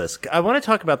love this. I want to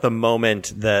talk about the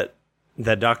moment that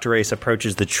Dr. Ace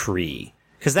approaches the tree,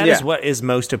 because that is what is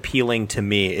most appealing to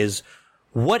me, is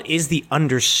what is the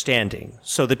understanding?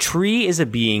 So the tree is a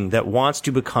being that wants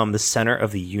to become the center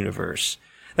of the universe.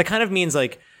 That kind of means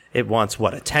like it wants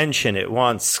what? Attention. It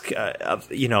wants,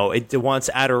 it wants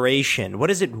adoration. What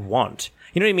does it want?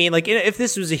 You know what I mean? Like if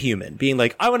this was a human being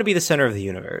like, I want to be the center of the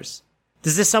universe.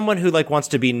 Is this someone who like wants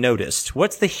to be noticed?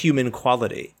 What's the human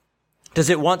quality? Does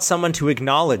it want someone to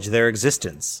acknowledge their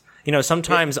existence?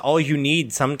 Sometimes all you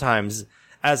need sometimes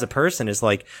as a person is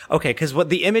like, okay, because what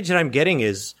the image that I'm getting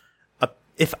is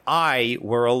if I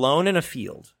were alone in a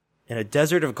field, in a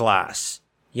desert of glass,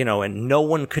 and no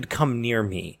one could come near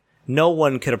me, no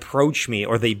one could approach me,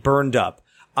 or they burned up.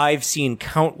 I've seen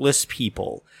countless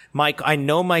people. I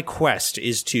know my quest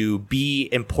is to be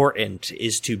important,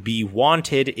 is to be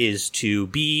wanted, is to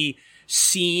be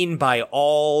seen by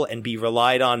all and be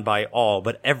relied on by all,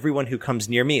 but everyone who comes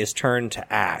near me is turned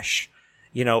to ash.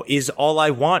 Is all I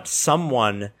want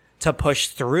someone to push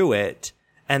through it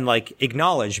and like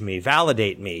acknowledge me,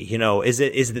 validate me? Is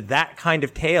it that kind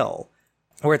of tale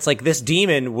where it's like this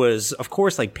demon was, of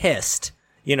course, like pissed,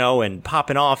 and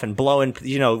popping off and blowing,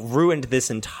 ruined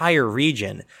this entire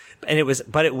region. And it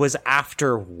was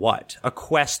after what? A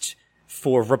quest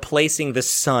for replacing the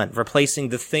sun, replacing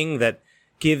the thing that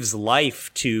gives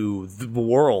life to the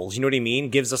world. You know what I mean?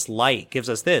 Gives us light, gives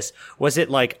us this. Was it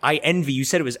like, you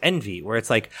said it was envy, where it's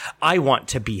like, I want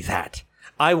to be that.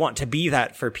 I want to be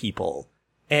that for people.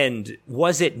 And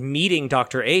was it meeting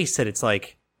Dr. Ace that it's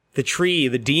like, the tree,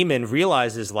 the demon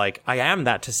realizes like, I am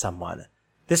that to someone.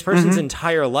 This person's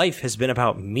entire life has been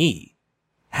about me.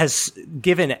 Has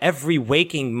given every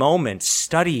waking moment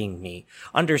studying me,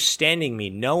 understanding me,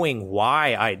 knowing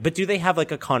why but do they have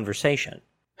like a conversation?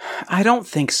 I don't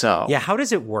think so. Yeah, how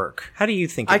does it work? How do you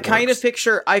think it works?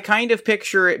 I kind of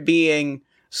picture it being,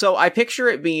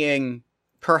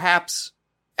 perhaps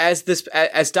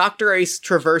as Dr. Ace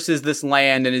traverses this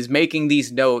land and is making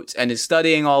these notes and is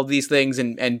studying all these things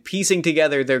and piecing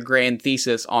together their grand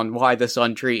thesis on why the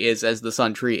Sun Tree is as the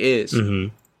Sun Tree is.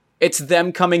 Mm-hmm. It's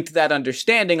them coming to that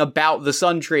understanding about the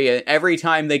Sun Tree, and every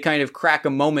time they kind of crack a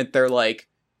moment, they're like,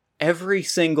 every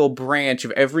single branch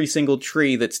of every single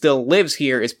tree that still lives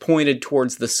here is pointed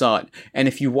towards the sun. And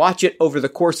if you watch it over the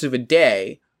course of a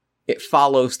day, it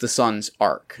follows the sun's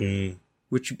arc. Mm.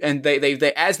 And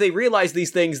they as they realize these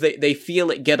things, they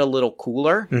feel it get a little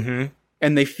cooler. Mm-hmm.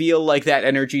 And they feel like that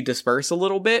energy disperse a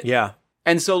little bit. Yeah.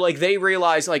 And so like they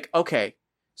realize like, okay,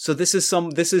 so this is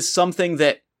something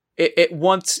that it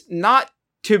wants not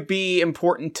to be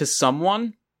important to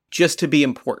someone, just to be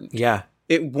important. Yeah.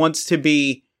 It wants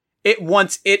this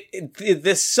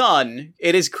sun,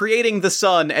 it is creating the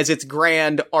sun as its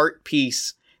grand art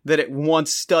piece that it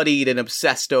once studied and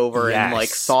obsessed over and like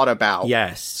thought about.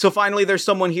 Yes. So finally there's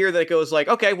someone here that goes like,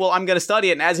 okay, well, I'm going to study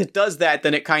it. And as it does that,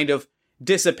 then it kind of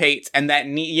dissipates, and that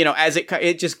as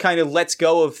it just kind of lets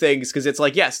go of things, because it's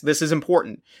like, yes, this is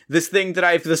important. This thing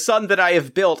the sun that I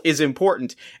have built is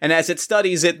important, and as it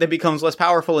studies it, it becomes less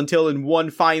powerful until in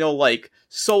one final like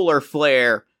solar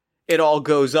flare, it all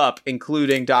goes up,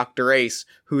 including Dr. Ace,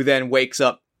 who then wakes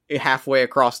up halfway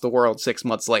across the world 6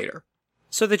 months later.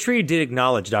 So the tree did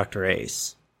acknowledge Dr.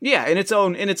 Ace. Yeah, in its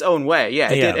own way.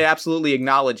 Yeah, it absolutely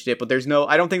acknowledged it, but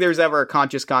I don't think there was ever a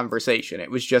conscious conversation. It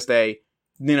was just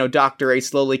Dr. Ace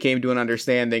slowly came to an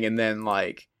understanding, and then,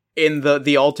 like, in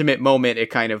the ultimate moment, it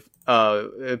kind of,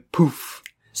 poof.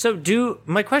 So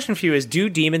my question for you is, do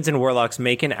demons and warlocks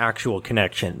make an actual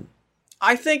connection?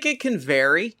 I think it can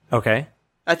vary. Okay.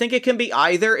 I think it can be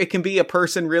either. It can be a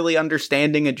person really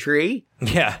understanding a tree.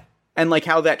 Yeah. And, like,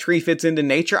 how that tree fits into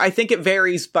nature. I think it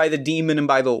varies by the demon and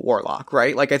by the warlock,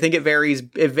 right? Like, I think it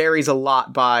varies a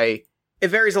lot by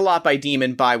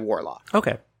demon, by warlock.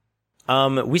 Okay.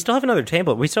 We still have another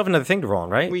table. We still have another thing to roll on,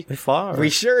 right? We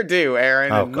sure do,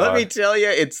 Aaron. Oh, and let me tell you,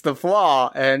 it's the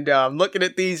flaw. And I'm looking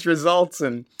at these results,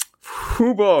 and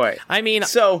oh boy. I mean,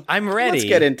 so I'm ready. Let's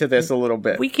get into this a little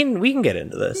bit. We can get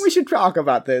into this. We should talk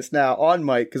about this now on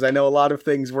mic, because I know a lot of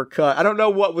things were cut. I don't know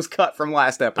what was cut from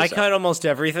last episode. I cut almost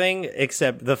everything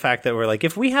except the fact that we're like,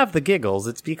 if we have the giggles,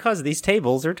 it's because these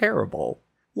tables are terrible.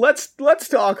 Let's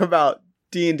talk about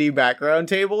D&D background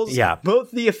tables. Yeah.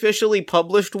 Both the officially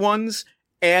published ones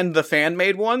and the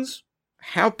fan-made ones.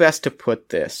 How best to put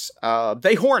this?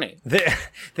 They horny.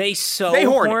 They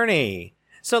horny.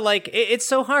 So, like, it's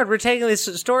so hard. We're taking this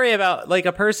story about, like,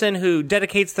 a person who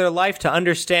dedicates their life to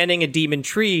understanding a demon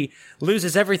tree,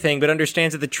 loses everything, but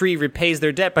understands that the tree repays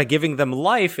their debt by giving them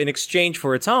life in exchange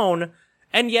for its own,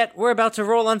 and yet we're about to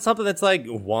roll on something that's like,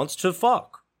 wants to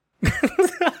fuck.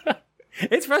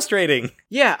 It's frustrating.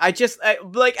 Yeah,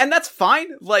 and that's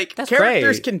fine. Like, that's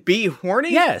characters great. can be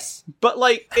horny. Yes. But,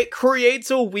 like, it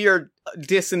creates a weird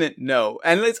dissonant note.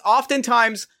 And it's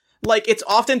oftentimes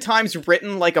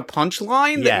written like a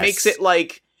punchline that makes it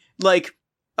like,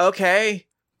 okay,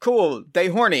 cool, they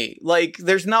horny. Like,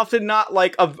 there's nothing, not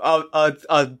like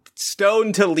a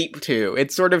stone to leap to.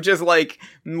 It's sort of just like,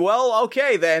 well,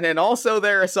 okay then, and also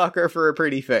they're a sucker for a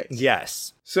pretty face.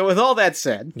 Yes. So with all that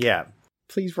said, yeah,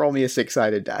 please roll me a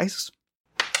 6-sided dice.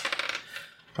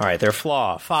 All right, their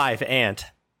flaw 5 ant.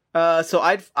 So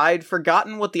I'd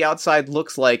forgotten what the outside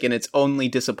looks like, and it's only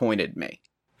disappointed me.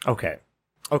 Okay.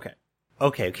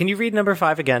 Can you read number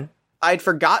 5 again? I'd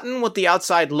forgotten what the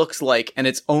outside looks like, and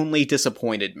it's only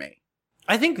disappointed me.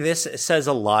 I think this says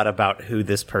a lot about who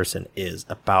this person is,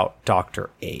 about Dr.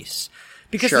 Ace.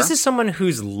 Because This is someone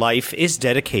whose life is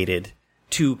dedicated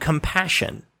to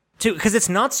compassion. Because it's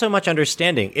not so much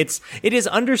understanding. It is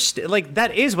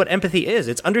that is what empathy is.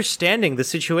 It's understanding the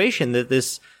situation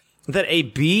that a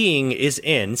being is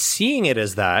in, seeing it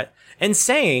as that, and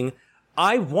saying,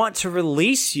 I want to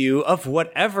release you of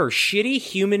whatever shitty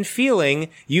human feeling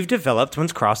you've developed when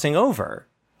crossing over.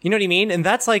 You know what I mean? And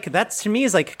that to me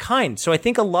is like kind. So I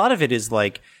think a lot of it is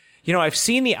like, I've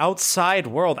seen the outside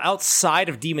world, outside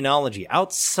of demonology,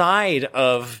 outside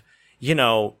of,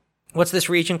 what's this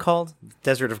region called?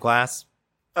 Desert of Glass?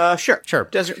 Sure.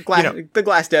 Desert, glass, the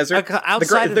Glass Desert.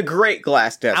 The Great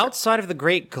Glass Desert. Outside of the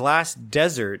Great Glass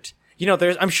Desert,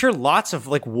 I'm sure lots of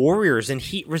like warriors in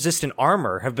heat-resistant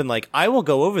armor have been like, I will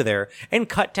go over there and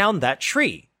cut down that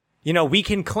tree. We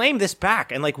can claim this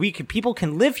back, and like people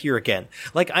can live here again.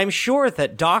 Like, I'm sure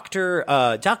that Dr.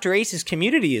 Ace's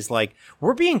community is like,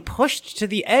 we're being pushed to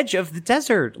the edge of the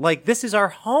desert. Like, this is our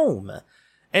home.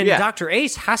 And Dr.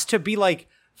 Ace has to be like,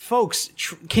 folks,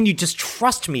 can you just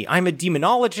trust me? I'm a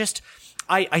demonologist.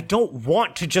 I don't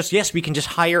want to we can just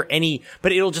hire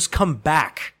but it'll just come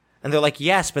back. And they're like,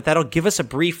 yes, but that'll give us a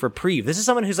brief reprieve. This is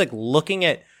someone who's like looking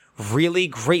at really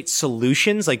great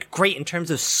solutions, like great in terms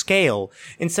of scale,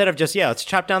 instead of just, let's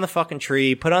chop down the fucking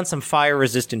tree, put on some fire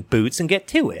resistant boots and get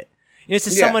to it. This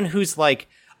is someone who's like,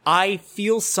 I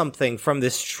feel something from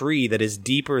this tree that is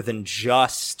deeper than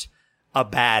just a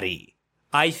baddie.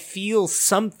 I feel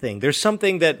something. There's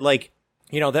something that like,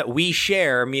 that we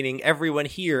share, meaning everyone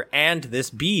here and this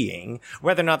being,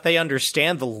 whether or not they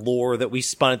understand the lore that we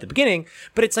spun at the beginning,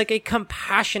 but it's like a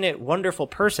compassionate, wonderful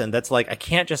person that's like,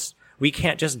 we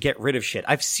can't just get rid of shit.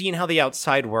 I've seen how the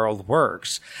outside world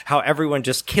works, how everyone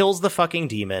just kills the fucking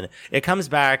demon, it comes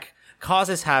back,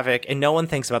 causes havoc, and no one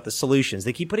thinks about the solutions.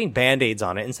 They keep putting band-aids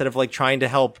on it instead of like trying to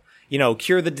help,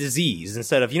 cure the disease,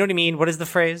 instead of, you know what I mean? What is the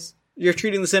phrase? You're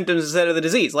treating the symptoms instead of the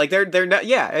disease. Like, they're not,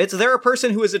 they're a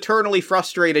person who is eternally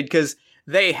frustrated because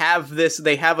they have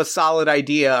a solid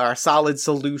idea or a solid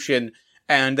solution,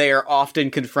 and they are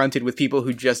often confronted with people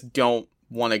who just don't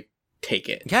want to take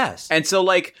it. Yes. And so,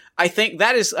 like, I think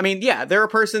that is, I mean, yeah, they're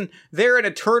an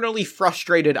eternally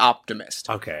frustrated optimist.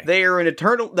 Okay. They are an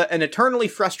eternally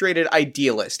frustrated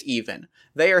idealist, even.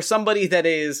 They are somebody that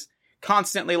is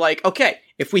constantly like, okay,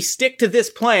 if we stick to this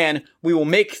plan, we will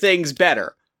make things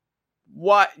better.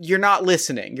 What? You're not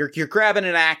listening. You're grabbing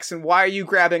an axe, and why are you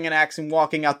grabbing an axe and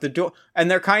walking out the door?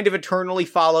 And they're kind of eternally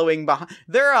following behind.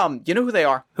 They're, you know who they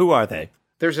are? Who are they?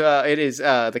 It is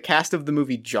the cast of the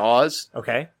movie Jaws.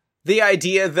 Okay. The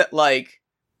idea that, like,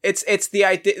 it's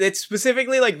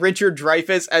specifically, like, Richard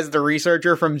Dreyfuss as the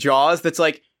researcher from Jaws that's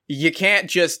like, you can't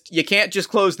just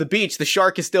close the beach. The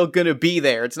shark is still gonna be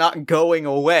there. It's not going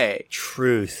away.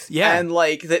 Truth. Yeah. And,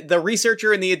 like, the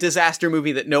researcher in the disaster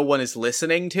movie that no one is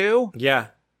listening to. Yeah.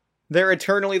 They're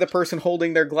eternally the person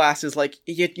holding their glasses like,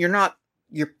 you're not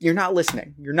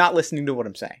listening. You're not listening to what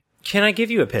I'm saying. Can I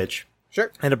give you a pitch? Sure.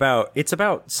 And it's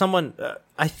about someone,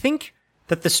 I think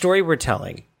that the story we're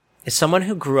telling is someone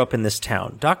who grew up in this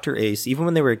town. Dr. Ace, even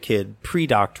when they were a kid,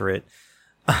 pre-doctorate,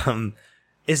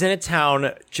 is in a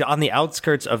town on the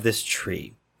outskirts of this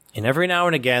tree. And every now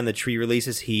and again, the tree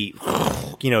releases heat,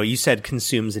 you said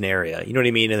consumes an area, you know what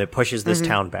I mean? And it pushes this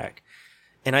town back.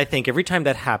 And I think every time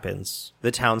that happens,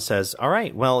 the town says, all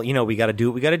right, well, we got to do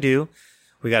what we got to do.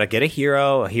 We got to get a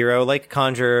hero like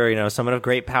Conjurer, someone of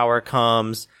great power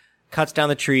comes, cuts down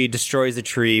the tree, destroys the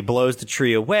tree, blows the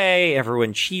tree away.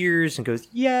 Everyone cheers and goes,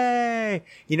 yay.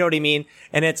 You know what I mean?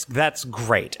 And that's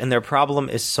great. And their problem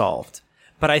is solved.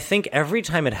 But I think every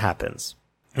time it happens,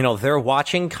 they're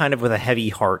watching kind of with a heavy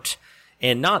heart.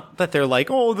 And not that they're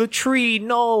like, oh, the tree,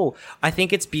 no. I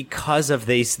think it's because of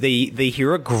they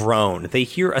hear a groan. They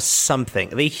hear a something.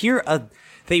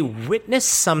 They witness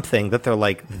something that they're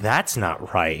like, that's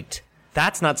not right.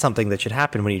 That's not something that should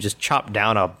happen when you just chop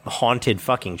down a haunted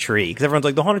fucking tree. Because everyone's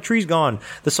like, the haunted tree's gone.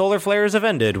 The solar flares have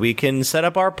ended. We can set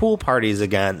up our pool parties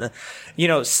again.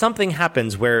 Something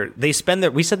happens where they spend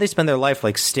their life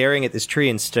like staring at this tree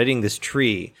and studying this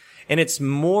tree. And it's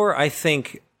more, I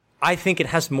think it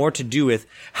has more to do with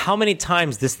how many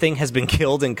times this thing has been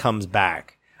killed and comes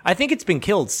back. I think it's been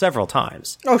killed several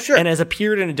times. Oh, sure. And has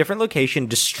appeared in a different location,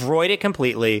 destroyed it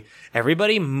completely.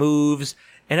 Everybody moves.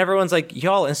 And everyone's like,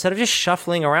 y'all, instead of just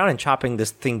shuffling around and chopping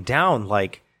this thing down,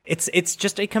 like, it's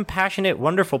just a compassionate,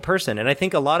 wonderful person. And I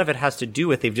think a lot of it has to do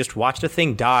with they've just watched a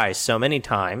thing die so many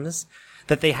times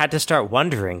that they had to start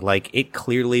wondering, like, it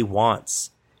clearly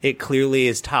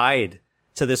is tied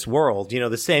to this world,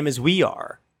 the same as we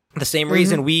are. The same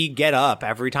reason we get up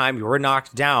every time we're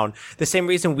knocked down. The same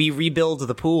reason we rebuild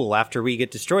the pool after we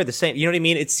get destroyed. The same, you know what I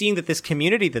mean? It's seeing that this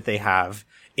community that they have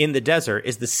in the desert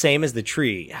is the same as the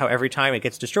tree. How every time it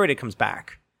gets destroyed, it comes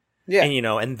back. Yeah. And,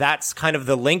 and that's kind of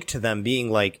the link to them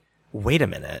being like, wait a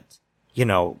minute,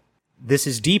 this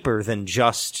is deeper than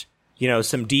just,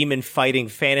 some demon fighting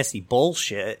fantasy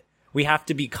bullshit. We have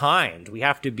to be kind. We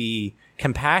have to be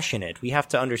compassionate. We have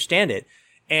to understand it.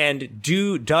 And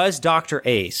does Dr.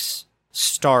 Ace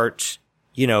start,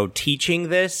 teaching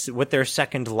this with their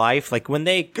second life? Like when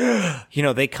they,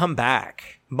 they come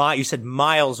back, you said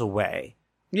miles away.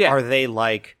 Yeah. Are they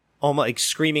like almost like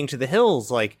screaming to the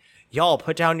hills, like, y'all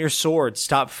put down your swords,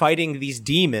 stop fighting these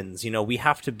demons. We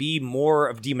have to be more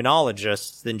of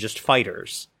demonologists than just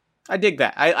fighters. I dig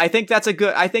that. I think that's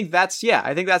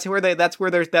where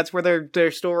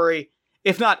their story,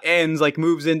 if not ends, like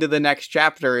moves into the next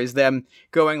chapter, is them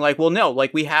going like, well, no,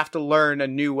 like we have to learn a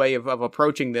new way of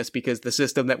approaching this because the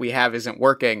system that we have isn't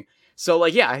working. So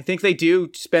like, yeah, I think they do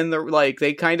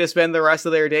they kind of spend the rest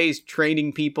of their days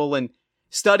training people and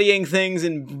studying things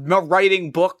and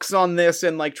writing books on this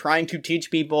and like trying to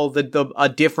teach people a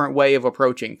different way of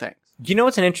approaching things.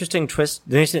 What's an interesting twist?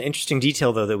 There's an interesting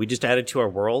detail though that we just added to our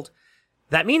world.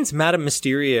 That means Madame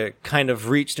Mysteria kind of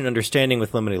reached an understanding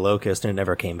with Lemony Locust and it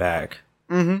never came back.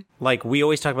 Mm-hmm. Like we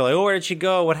always talk about like, oh, where did she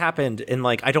go? What happened? And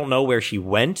like, I don't know where she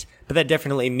went, but that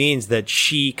definitely means that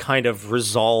she kind of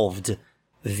resolved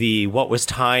what was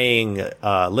tying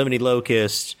Lemony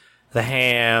Locust, the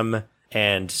Ham,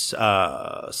 and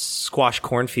Squash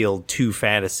Cornfield to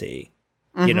fantasy,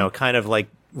 kind of like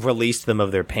released them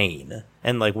of their pain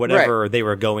and like whatever they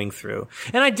were going through.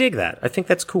 And I dig that. I think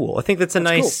that's cool. I think that's a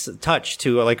nice touch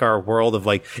to like our world of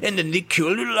like, and then they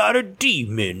killed a lot of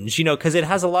demons, because it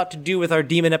has a lot to do with our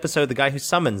demon episode, the guy who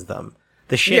summons them.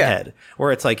 The shithead,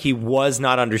 where it's like he was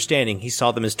not understanding. He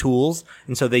saw them as tools,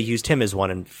 and so they used him as one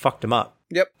and fucked him up.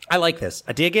 Yep. I like this.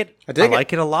 I dig it. I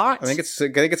like it a lot. I think it's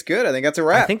good. I think that's a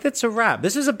wrap. I think that's a wrap.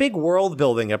 This is a big world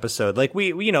building episode. Like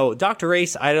we Dr.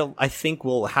 Ace, I think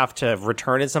we'll have to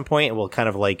return at some point and we'll kind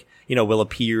of like, will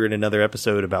appear in another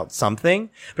episode about something.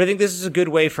 But I think this is a good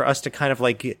way for us to kind of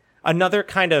like another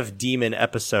kind of demon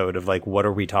episode of like, what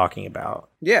are we talking about?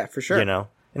 Yeah, for sure. You know,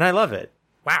 and I love it.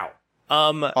 Wow.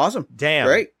 Awesome. Damn.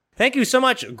 Great. Thank you so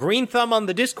much, Green Thumb on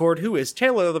the Discord, who is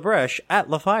Taylor LaBreche at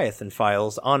Leviathan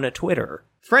Files on Twitter.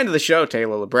 Friend of the show,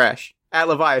 Taylor LaBreche at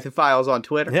Leviathan Files on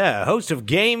Twitter. Yeah, host of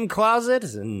Game Closet,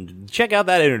 and check out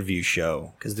that interview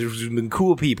show, because there's been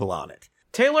cool people on it.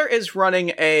 Taylor is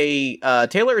currently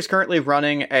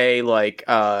running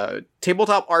a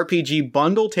tabletop RPG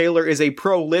bundle. Taylor is a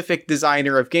prolific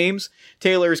designer of games.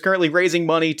 Taylor is currently raising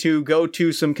money to go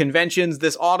to some conventions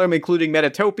this autumn, including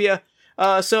Metatopia.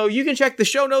 So you can check the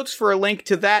show notes for a link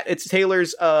to that. It's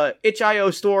Taylor's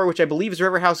itch.io store, which I believe is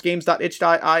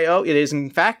riverhousegames.itch.io. It is, in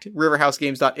fact,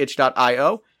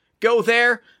 riverhousegames.itch.io. Go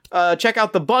there, check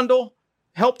out the bundle,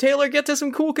 help Taylor get to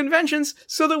some cool conventions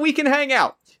so that we can hang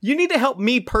out. You need to help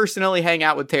me personally hang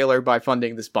out with Taylor by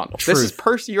funding this bundle. Truth.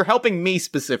 This is you're helping me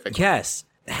specifically. Yes.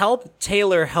 Help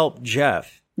Taylor help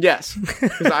Jeff. Yes,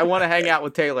 because I want to hang out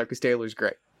with Taylor because Taylor's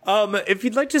great. If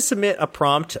you'd like to submit a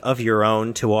prompt of your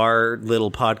own to our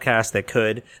little podcast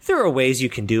there are ways you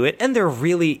can do it, and they're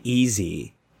really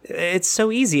easy. It's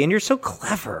so easy, and you're so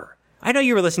clever. I know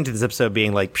you were listening to this episode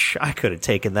being like, I could have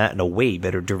taken that in a way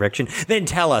better direction. Then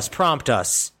tell us, prompt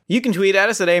us. You can tweet at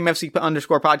us at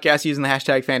AMFC_podcast using the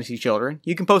hashtag FantasyChildren.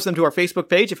 You can post them to our Facebook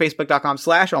page at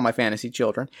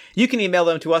facebook.com/allmyfantasychildren. You can email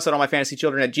them to us at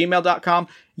allmyfantasychildren@gmail.com.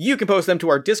 You can post them to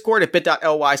our Discord at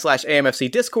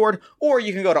bit.ly/AMFCDiscord, or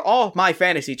you can go to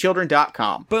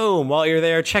allmyfantasychildren.com. Boom. While you're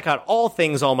there, check out all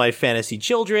things All My Fantasy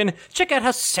Children. Check out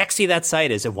how sexy that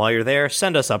site is. And while you're there,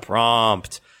 send us a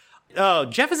prompt. Oh,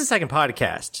 Jeff is a second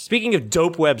podcast. Speaking of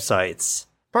dope websites.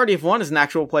 Party of One is an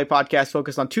actual play podcast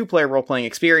focused on two-player role-playing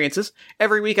experiences.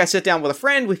 Every week I sit down with a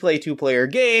friend, we play a two-player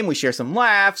game, we share some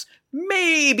laughs,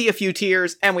 maybe a few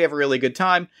tears, and we have a really good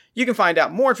time. You can find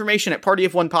out more information at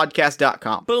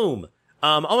partyofonepodcast.com. Boom.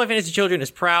 All My Fantasy Children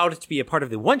is proud to be a part of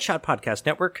the One Shot Podcast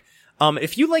Network.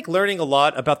 If you like learning a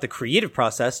lot about the creative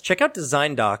process, check out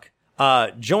Design Doc.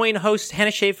 Join hosts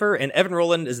Hannah Schaefer and Evan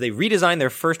Rowland as they redesign their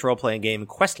first role-playing game,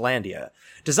 Questlandia.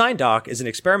 Design Doc is an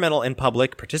experimental and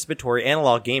public participatory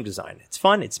analog game design. It's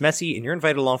fun, it's messy, and you're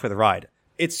invited along for the ride.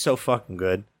 It's so fucking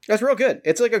good. That's real good.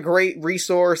 It's like a great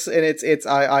resource, and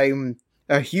I'm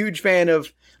a huge fan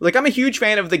of, I'm a huge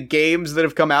fan of the games that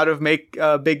have come out of Make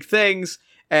Big Things,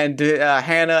 and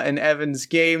Hannah and Evan's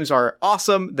games are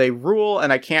awesome. They rule,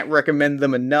 and I can't recommend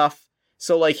them enough.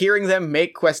 So, hearing them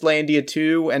make Questlandia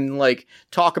 2 and,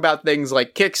 talk about things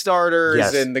like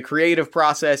Kickstarters and the creative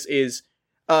process is,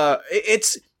 I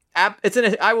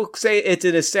will say it's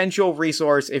an essential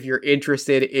resource if you're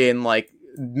interested in,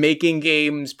 making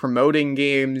games, promoting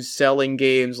games, selling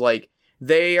games.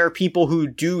 They are people who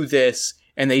do this,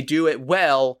 and they do it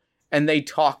well, and they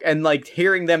talk, and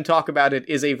hearing them talk about it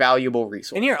is a valuable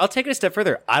resource. And here, I'll take it a step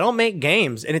further. I don't make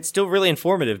games, and it's still really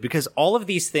informative because all of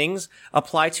these things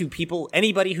apply to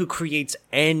anybody who creates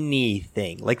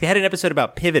anything. They had an episode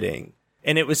about pivoting,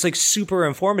 and it was super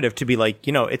informative to be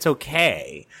it's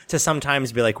okay to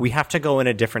sometimes be we have to go in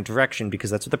a different direction because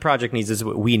that's what the project needs, is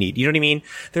what we need. You know what I mean?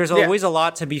 There's always a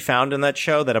lot to be found in that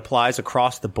show that applies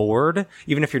across the board,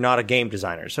 even if you're not a game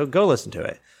designer. So go listen to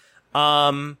it.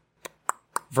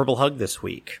 Verbal hug this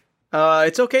week.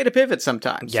 It's okay to pivot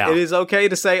sometimes. Yeah. It is okay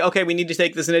to say, okay, we need to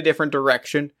take this in a different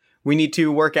direction. We need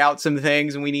to work out some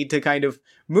things, and we need to kind of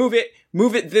move it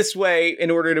this way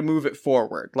in order to move it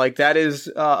forward. That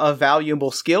is a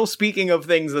valuable skill. Speaking of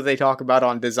things that they talk about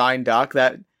on Design Doc,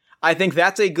 I think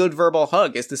that's a good verbal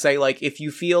hug, is to say, if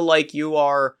you feel like you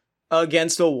are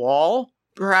against a wall,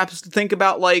 perhaps think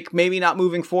about, maybe not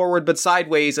moving forward, but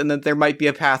sideways, and that there might be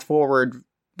a path forward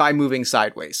by moving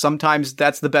sideways. Sometimes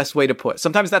that's the best way to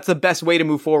Sometimes that's the best way to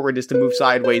move forward, is to move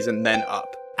sideways and then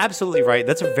up. Absolutely right.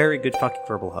 That's a very good fucking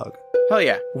verbal hug. Hell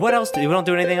yeah. What else? We don't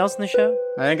do anything else in the show?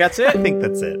 I think that's it. I think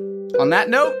that's it. On that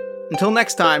note, until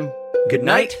next time, good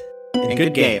night and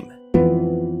good game.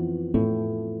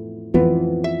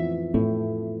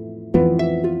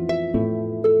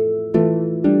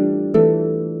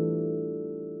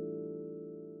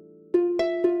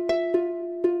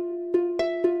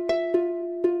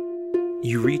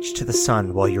 You reach to the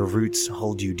sun while your roots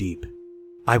hold you deep.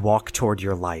 I walk toward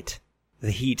your light.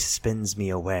 The heat spins me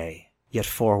away, yet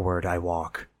forward I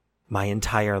walk. My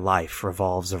entire life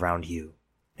revolves around you.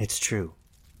 It's true.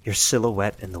 Your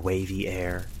silhouette in the wavy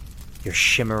air, your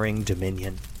shimmering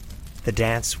dominion, the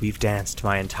dance we've danced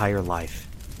my entire life.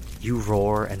 You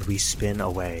roar and we spin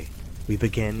away. We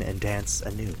begin and dance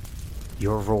anew.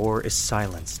 Your roar is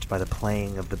silenced by the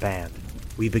playing of the band.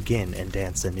 We begin and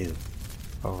dance anew.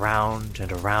 Around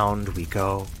and around we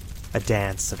go, a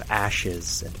dance of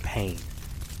ashes and pain.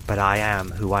 But I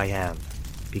am who I am.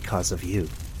 because of you.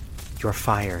 Your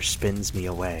fire spins me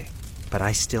away, but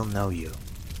I still know you.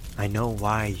 I know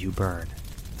why you burn.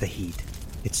 The heat,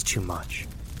 it's too much.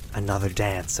 Another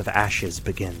dance of ashes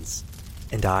begins,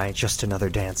 and I, just another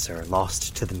dancer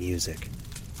lost to the music.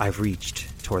 I've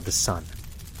reached toward the sun.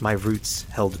 My roots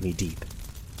held me deep.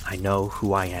 I know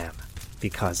who I am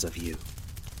because of you.